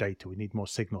collect more data, we need more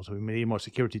signals, we need more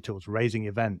security tools, raising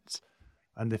events,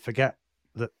 and they forget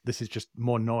that this is just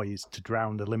more noise to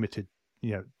drown the limited,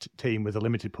 team with a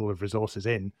limited pool of resources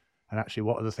in. And actually,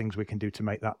 what are the things we can do to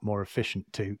make that more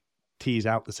efficient, to tease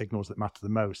out the signals that matter the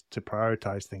most, to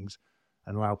prioritize things,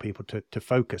 and allow people to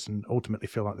focus and ultimately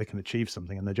feel like they can achieve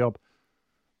something in their job.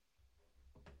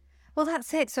 Well,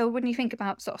 that's it. So when you think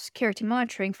about sort of security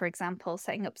monitoring, for example,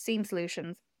 setting up SIEM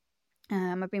solutions,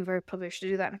 I've been very privileged to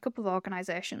do that in a couple of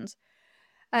organizations.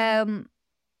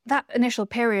 That initial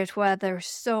period where there's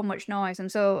so much noise,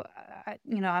 and so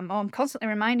I'm constantly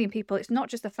reminding people it's not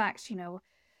just the fact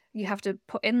you have to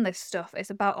put in this stuff. It's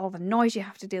about all the noise you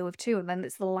have to deal with too, and then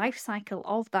it's the life cycle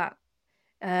of that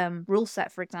rule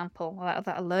set, for example, or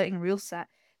that alerting rule set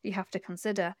that you have to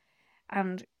consider.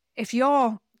 And if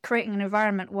you're creating an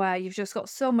environment where you've just got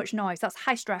so much noise, that's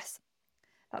high stress.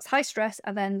 That's high stress,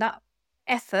 and then that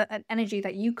effort and energy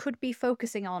that you could be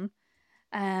focusing on,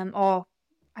 or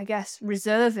I guess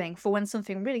reserving for when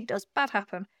something really does bad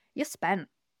happen, you're spent.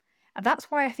 And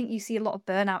that's why I think you see a lot of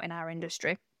burnout in our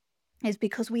industry, is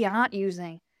because we aren't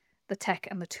using the tech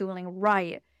and the tooling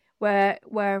right.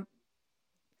 We're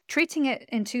treating it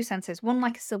in two senses. One,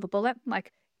 like a silver bullet,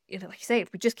 like you say,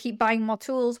 if we just keep buying more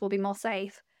tools, we'll be more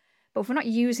safe. But if we're not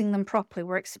using them properly,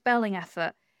 we're expelling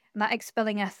effort. And that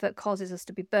expelling effort causes us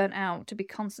to be burnt out, to be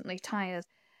constantly tired,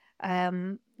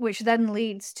 which then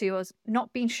leads to us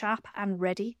not being sharp and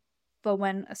ready for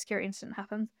when a security incident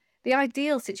happens. The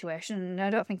ideal situation, and I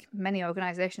don't think many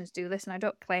organizations do this, and I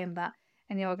don't claim that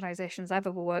any organizations I've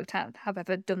ever worked at have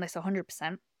ever done this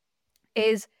 100%,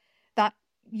 is that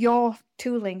your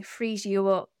tooling frees you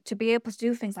up to be able to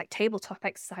do things like tabletop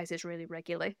exercises really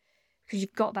regularly, because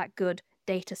you've got that good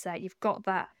data set, you've got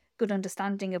that good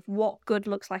understanding of what good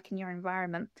looks like in your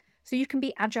environment, so you can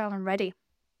be agile and ready,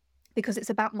 because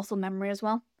it's about muscle memory as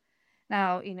well.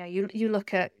 Now, you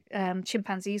look at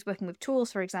chimpanzees working with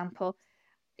tools, for example,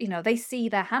 they see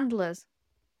their handlers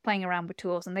playing around with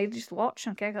tools and they just watch,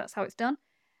 okay, that's how it's done.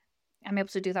 I'm able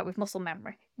to do that with muscle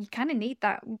memory. You kind of need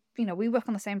that. We work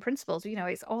on the same principles.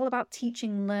 It's all about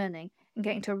teaching, learning, and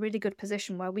getting to a really good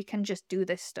position where we can just do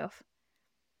this stuff.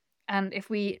 And if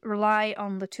we rely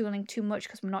on the tooling too much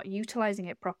because we're not utilizing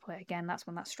it properly, again, that's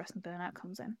when that stress and burnout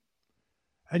comes in.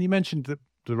 And you mentioned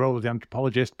the role of the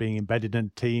anthropologist being embedded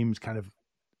in teams, kind of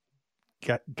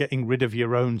getting rid of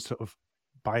your own sort of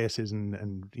biases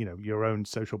and your own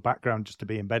social background just to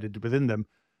be embedded within them.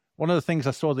 One of the things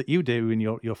I saw that you do in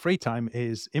your free time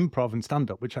is improv and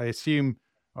stand-up, which I assume,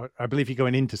 I believe you're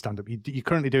going into stand-up. You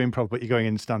currently do improv, but you're going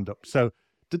into stand-up. So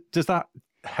does that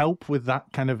help with that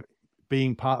kind of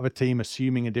being part of a team,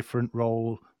 assuming a different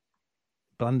role,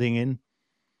 blending in?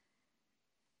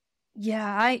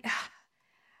 Yeah,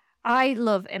 I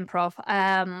love improv.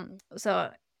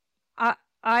 So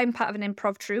I'm part of an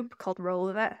improv troupe called Roll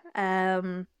With It.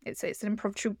 It's an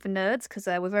improv troupe for nerds because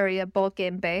we're very board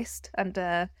game based and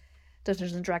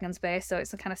Dungeons and Dragons based. So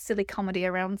it's a kind of silly comedy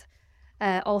around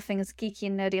all things geeky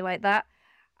and nerdy like that.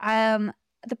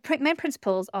 The main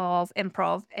principles of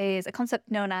improv is a concept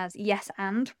known as yes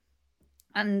and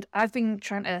I've been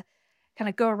trying to kind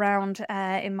of go around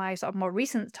in my sort of more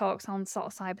recent talks on sort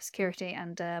of cybersecurity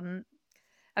and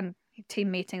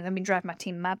team meetings. I've been driving my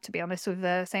team mad, to be honest,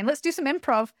 with saying, let's do some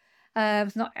improv.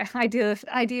 It's not an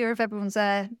idea of everyone's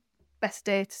best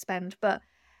day to spend, but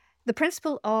the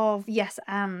principle of yes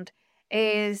and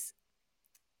is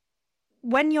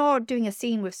when you're doing a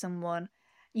scene with someone,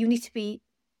 you need to be,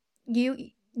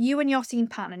 you and your scene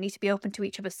partner need to be open to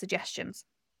each other's suggestions.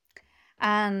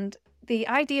 And the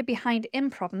idea behind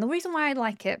improv, and the reason why I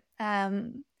like it,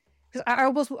 because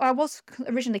I was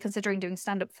originally considering doing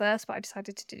stand-up first, but I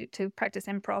decided to practice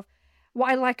improv. What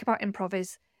I like about improv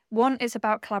is, one, it's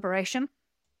about collaboration.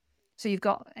 So you've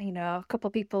got, a couple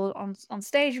of people on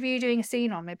stage with you doing a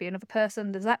scene, or maybe another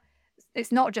person. There's that.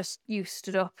 It's not just you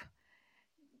stood up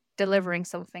delivering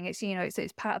something. It's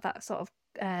part of that sort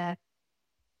of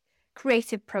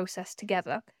creative process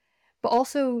together. but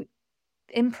also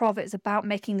improv is about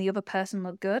making the other person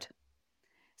look good.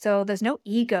 So there's no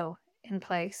ego in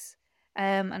place.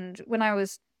 And when I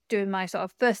was doing my sort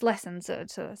of first lessons, so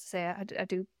to say I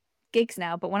do gigs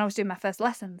now, but when I was doing my first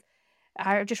lessons,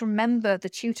 I just remember the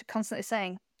tutor constantly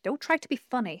saying, don't try to be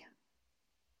funny.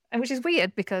 And which is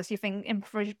weird because you think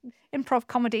improv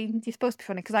comedy, you're supposed to be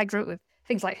funny, because I grew up with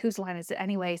things like Whose Line Is It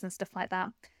Anyways and stuff like that.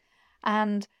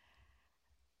 And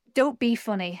don't be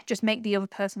funny, just make the other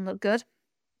person look good.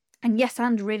 And yes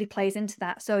and really plays into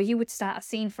that. So you would start a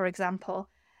scene, for example,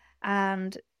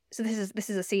 and so this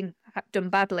is a scene done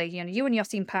badly. You know, you and your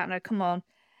scene partner come on,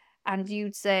 and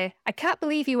you'd say, I can't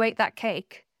believe you ate that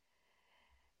cake.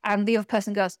 And the other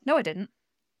person goes, no, I didn't.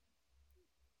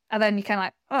 And then you're kind of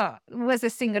like, oh, where's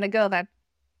this scene going to go then?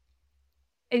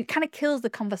 It kind of kills the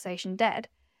conversation dead.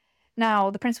 Now,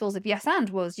 the principles of yes and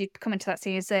was you'd come into that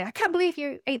scene and say, I can't believe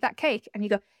you ate that cake. And you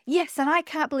go, yes, and I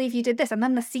can't believe you did this. And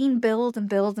then the scene builds and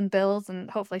builds and builds, and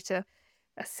hopefully to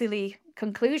a silly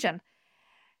conclusion.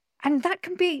 And that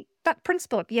can be, that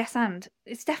principle of yes and,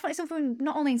 it's definitely something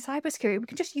not only in cybersecurity, we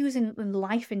can just use in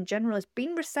life in general, as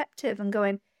being receptive and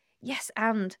going, yes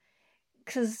and.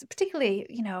 Because particularly,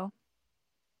 you know,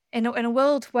 in a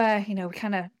world where, you know, we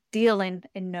kind of deal in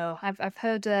no. I've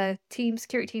heard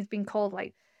security teams being called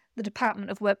like the Department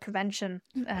of Work Prevention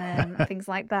and things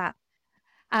like that.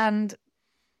 And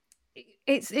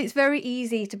it's very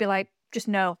easy to be like, just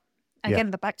no. Again,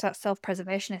 back to that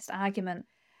self-preservationist argument.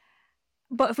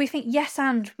 But if we think yes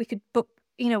and we could, but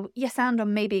you know, yes and or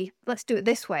maybe let's do it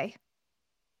this way,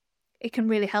 it can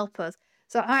really help us.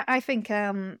 So I think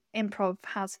improv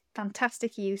has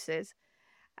fantastic uses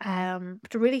to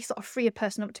really sort of free a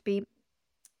person up to be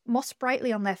more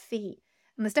sprightly on their feet.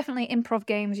 And there's definitely improv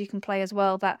games you can play as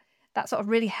well that sort of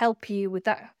really help you with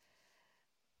that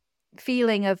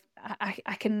feeling of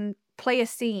I can play a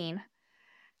scene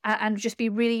and just be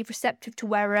really receptive to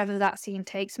wherever that scene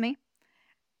takes me.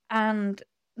 And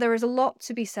there is a lot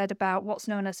to be said about what's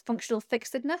known as functional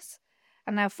fixedness.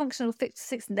 And now functional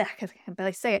fixedness, I can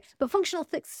barely say it, but functional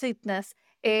fixedness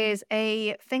is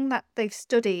a thing that they've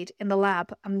studied in the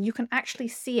lab, and you can actually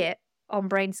see it on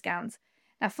brain scans.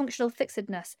 Now, functional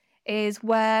fixedness is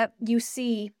where you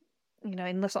see, you know,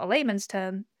 in the sort of layman's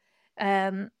term,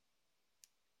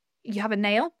 you have a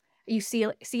nail, you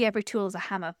see every tool as a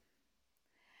hammer.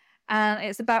 And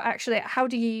it's about actually how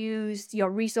do you use your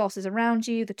resources around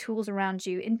you, the tools around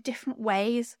you in different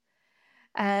ways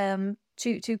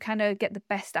to kind of get the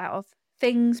best out of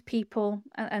things, people,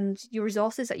 and your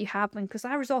resources that you have. And because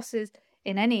our resources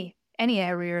in any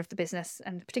area of the business,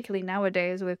 and particularly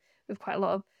nowadays with quite a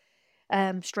lot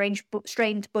of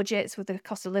strained budgets with the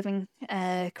cost of living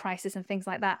crisis and things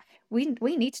like that, we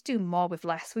need to do more with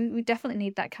less. We definitely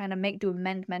need that kind of make do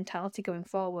amend mentality going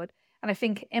forward. And I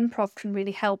think improv can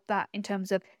really help that in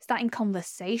terms of starting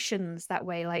conversations that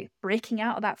way, like breaking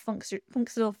out of that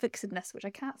functional fixedness, which I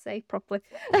can't say properly.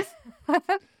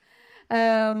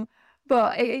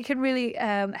 But it can really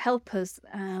help us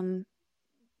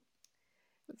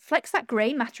flex that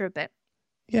grey matter a bit.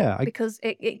 Yeah. Because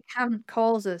it can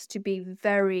cause us to be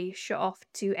very shut off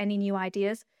to any new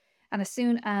ideas. And as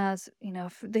soon as, you know,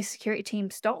 if this security team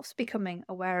stops becoming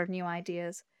aware of new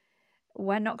ideas,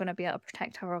 we're not going to be able to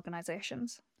protect our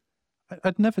organizations.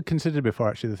 I'd never considered before,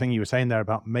 actually, the thing you were saying there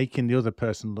about making the other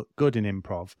person look good in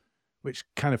improv, which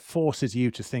kind of forces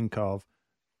you to think of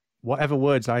whatever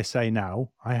words I say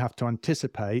now, I have to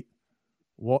anticipate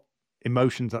what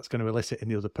emotions that's going to elicit in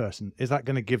the other person. Is that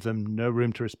going to give them no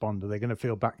room to respond? Are they going to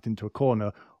feel backed into a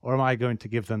corner? Or am I going to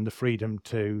give them the freedom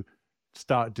to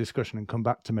start a discussion and come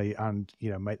back to me and,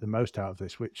 you know, make the most out of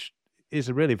this, which is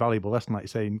a really valuable lesson, like you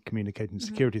say, in communicating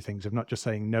security things, of not just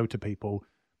saying no to people,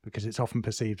 because it's often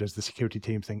perceived as the security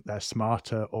team think they're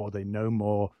smarter or they know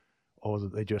more, or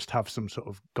that they just have some sort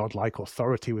of godlike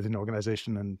authority within an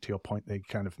organization. And to your point, the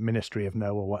kind of ministry of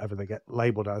no, or whatever they get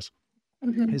labeled as,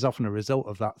 is often a result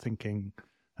of that thinking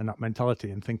and that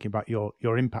mentality, and thinking about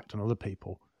your impact on other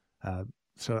people.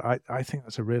 So I think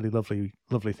that's a really lovely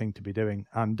thing to be doing.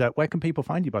 And where can people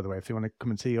find you, by the way, if they want to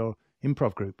come and see your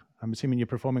improv group? I'm assuming you're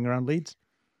performing around Leeds?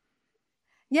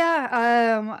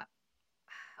 Yeah,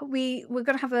 we're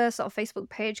going to have a sort of Facebook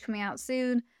page coming out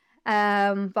soon.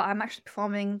 But I'm actually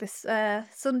performing this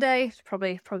Sunday. It's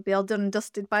probably be all done and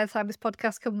dusted by the time this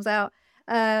podcast comes out.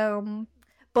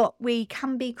 But we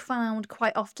can be found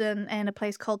quite often in a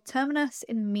place called Terminus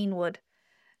in Meanwood.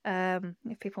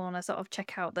 If people want to sort of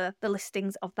check out the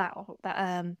listings of that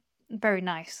very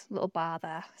nice little bar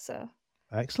there. So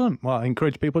excellent. Well, I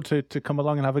encourage people to come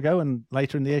along and have a go, and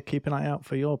later in the year keep an eye out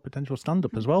for your potential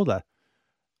stand-up as well there.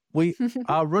 We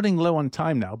are running low on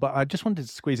time now, but I just wanted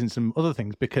to squeeze in some other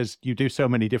things because you do so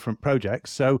many different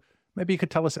projects. So maybe you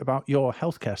could tell us about your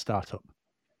healthcare startup.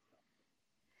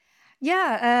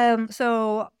 Yeah.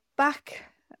 So back,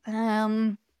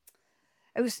 it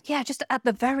was, just at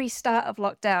the very start of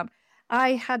lockdown,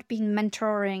 I had been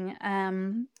mentoring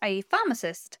a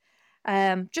pharmacist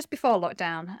just before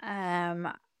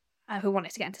lockdown who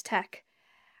wanted to get into tech.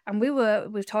 And we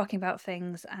were talking about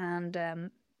things,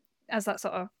 and as that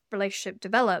sort of relationship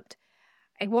developed,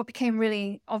 what became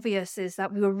really obvious is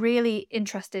that we were really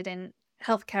interested in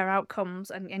healthcare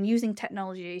outcomes and using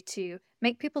technology to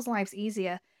make people's lives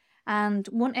easier. And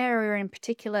one area in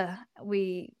particular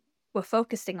we were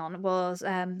focusing on was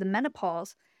the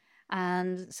menopause.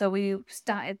 And so we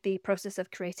started the process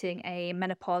of creating a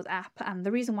menopause app. And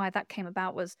the reason why that came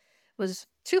about was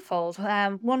twofold.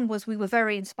 One was we were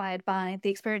very inspired by the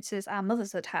experiences our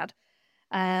mothers had had.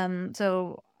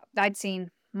 So I'd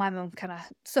seen my mum kind of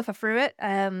suffer through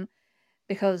it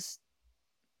because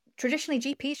traditionally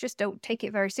GPs just don't take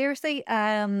it very seriously.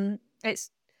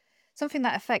 It's something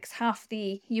that affects half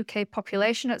the UK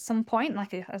population at some point,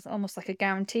 as almost like a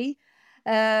guarantee.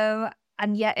 And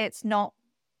yet it's not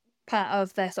part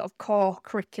of their sort of core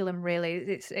curriculum, really.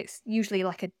 It's usually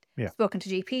like spoken to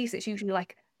GPs, it's usually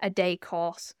like a day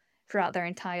course throughout their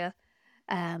entire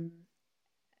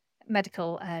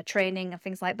medical training and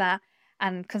things like that.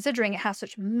 And considering it has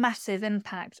such massive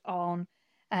impact on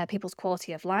people's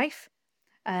quality of life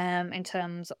in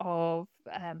terms of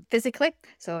physically,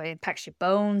 so it impacts your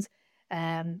bones,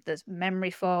 there's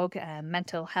memory fog,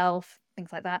 mental health,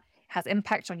 things like that. It has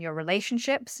impact on your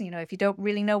relationships. If you don't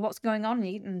really know what's going on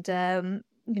and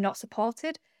you're not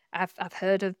supported. I've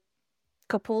heard of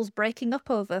couples breaking up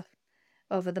over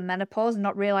the menopause and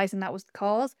not realizing that was the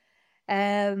cause.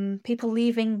 People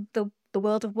leaving the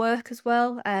world of work as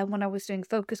well. When I was doing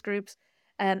focus groups,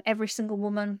 every single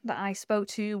woman that I spoke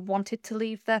to wanted to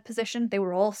leave their position. They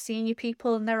were all senior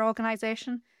people in their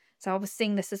organization. So I was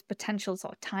seeing this as potential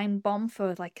sort of time bomb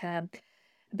for like a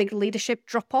big leadership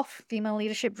drop-off, female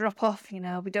leadership drop-off. We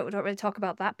don't really talk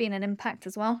about that being an impact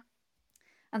as well.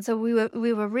 And so we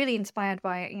were really inspired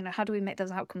by, how do we make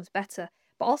those outcomes better,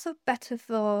 but also better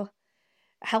for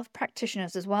health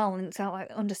practitioners as well, and it's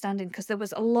like understanding, because there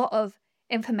was a lot of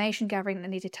information gathering that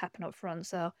needed to happen up front.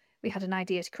 So we had an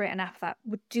idea to create an app that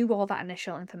would do all that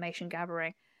initial information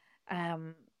gathering.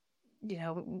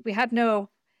 We had no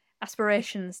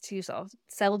aspirations to sort of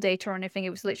sell data or anything. It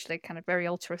was literally kind of very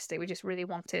altruistic. We just really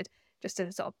wanted just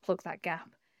to sort of plug that gap.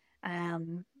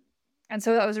 And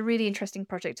so that was a really interesting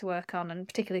project to work on, and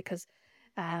particularly because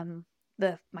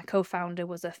my co-founder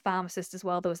was a pharmacist as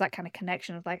well. There was that kind of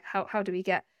connection of like, how do we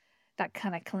get that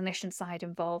kind of clinician side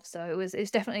involved? So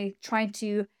it's definitely trying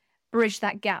to bridge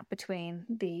that gap between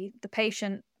the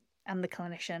patient and the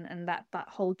clinician, and that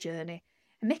whole journey,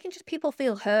 and making just people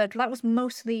feel heard. That was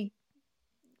mostly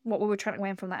what we were trying to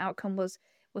gain from that outcome was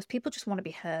people just want to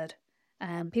be heard.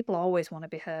 People always want to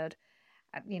be heard.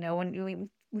 When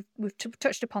we've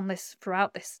touched upon this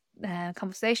throughout this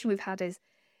conversation we've had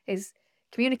is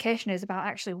communication is about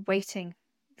actually waiting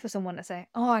for someone to say,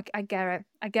 oh, I get it.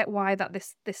 I get why that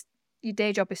this your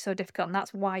day job is so difficult, and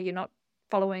that's why you're not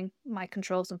following my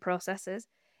controls and processes.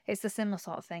 It's the similar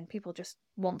sort of thing. People just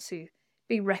want to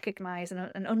be recognized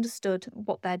and understood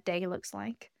what their day looks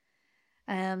like.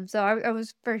 So I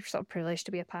was very sort of privileged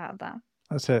to be a part of that.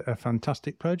 That's a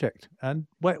fantastic project. And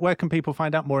where can people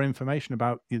find out more information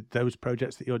about those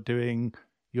projects that you're doing,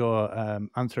 your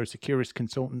Anthrosecurist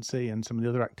consultancy, and some of the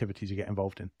other activities you get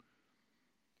involved in?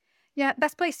 Yeah,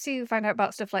 best place to find out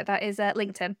about stuff like that is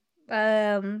LinkedIn.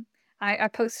 I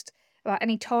post about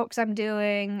any talks I'm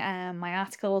doing, my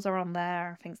articles are on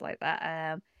there, things like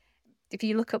that. If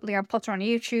you look up Lianne Potter on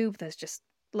YouTube, there's just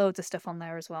loads of stuff on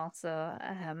there as well. So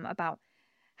about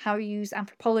how you use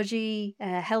anthropology,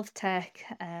 health tech,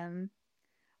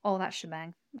 all that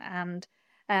shebang. And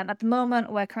at the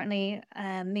moment, we're currently,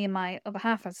 me and my other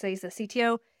half, I'd say is the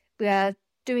CTO, we are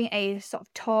doing a sort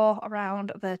of tour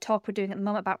around the talk we're doing at the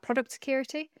moment about product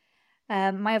security.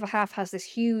 My other half has this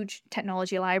huge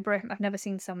technology library. I've never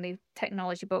seen so many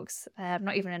technology books,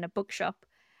 not even in a bookshop.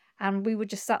 And we were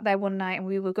just sat there one night and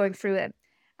we were going through it.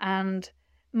 And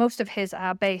most of his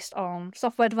are based on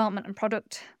software development and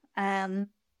product.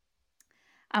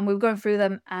 And we were going through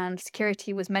them, and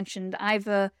security was mentioned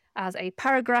either as a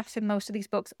paragraph in most of these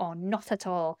books or not at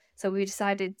all. So we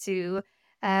decided to,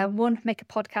 one, make a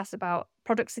podcast about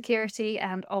product security,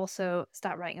 and also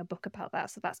start writing a book about that.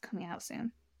 So that's coming out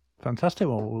soon. Fantastic.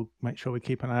 Well, we'll make sure we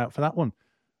keep an eye out for that one.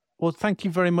 Well, thank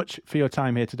you very much for your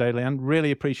time here today, Lianne.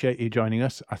 Really appreciate you joining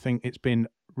us. I think it's been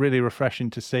really refreshing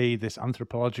to see this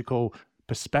anthropological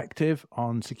perspective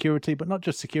on security, but not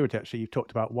just security, actually. You've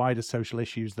talked about wider social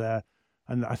issues there.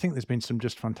 And I think there's been some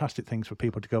just fantastic things for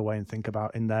people to go away and think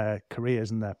about in their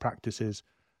careers and their practices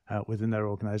within their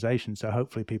organization. So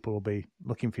hopefully people will be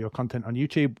looking for your content on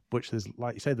YouTube, which there's,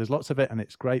 like you say, there's lots of it. And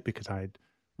it's great because I had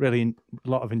really a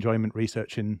lot of enjoyment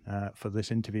researching for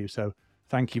this interview. So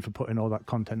thank you for putting all that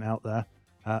content out there.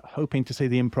 Hoping to see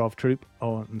the improv troupe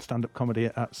and stand-up comedy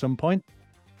at some point.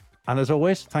 And as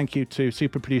always, thank you to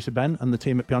super producer Ben and the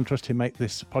team at Beyond Trust who make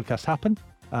this podcast happen.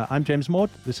 I'm James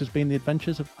Maud. This has been The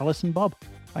Adventures of Alice and Bob.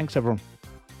 Thanks, everyone.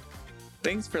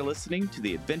 Thanks for listening to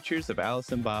the Adventures of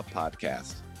Alice and Bob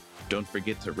podcast. Don't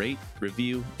forget to rate,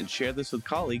 review, and share this with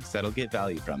colleagues that'll get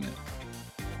value from it.